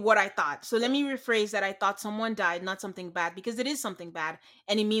 honestly what I thought. So let me rephrase that. I thought someone died, not something bad, because it is something bad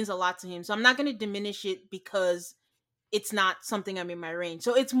and it means a lot to him. So I'm not going to diminish it because it's not something I'm in my range.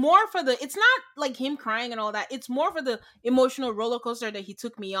 So it's more for it's not like him crying and all that. It's more for the emotional roller coaster that he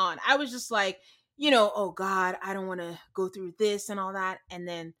took me on. I was just like, oh God, I don't want to go through this and all that. And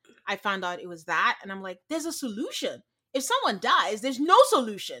then I found out it was that. And I'm like, there's a solution. If someone dies, there's no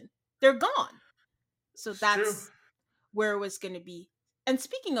solution. They're gone. So It's true. that's where it was going to be. And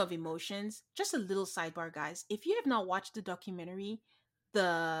speaking of emotions, just a little sidebar, guys. If you have not watched the documentary,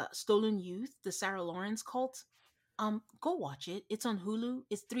 The Stolen Youth, the Sarah Lawrence cult, go watch it. It's on Hulu.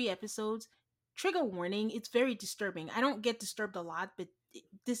 It's 3 episodes. Trigger warning, it's very disturbing. I don't get disturbed a lot, but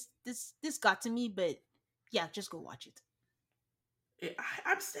this got to me, but yeah, just go watch it.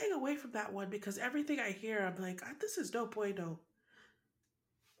 I'm staying away from that one because everything I hear, I'm like, this is no bueno.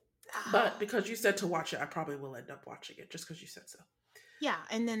 But because you said to watch it, I probably will end up watching it just because you said so. Yeah,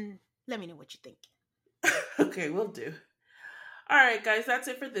 and then let me know what you think. Okay, we'll do. All right, guys, that's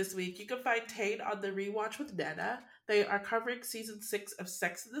it for this week. You can find Tane on the Rewatch with Nana. They are covering season 6 of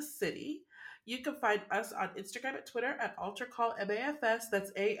Sex in the City. You can find us on Instagram and Twitter at AltarCallMAFS.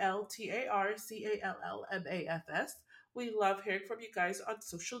 That's AltarCallMAFS. We love hearing from you guys on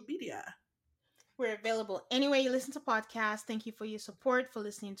social media. We're available anywhere you listen to podcasts. Thank you for your support, for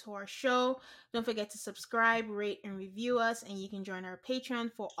listening to our show. Don't forget to subscribe, rate, and review us. And you can join our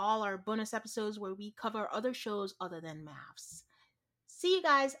Patreon for all our bonus episodes where we cover other shows other than MAFS. See you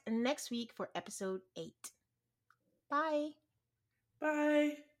guys next week for episode 8. Bye.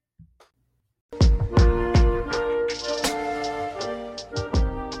 Bye.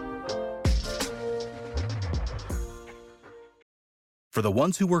 For the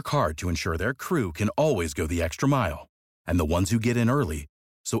ones who work hard to ensure their crew can always go the extra mile, and the ones who get in early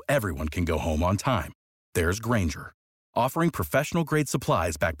so everyone can go home on time, there's Grainger, offering professional-grade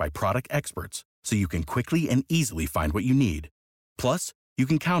supplies backed by product experts so you can quickly and easily find what you need. Plus, you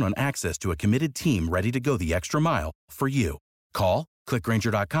can count on access to a committed team ready to go the extra mile for you. Call, click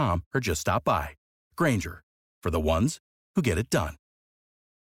Grainger.com, or just stop by. Grainger, for the ones who get it done.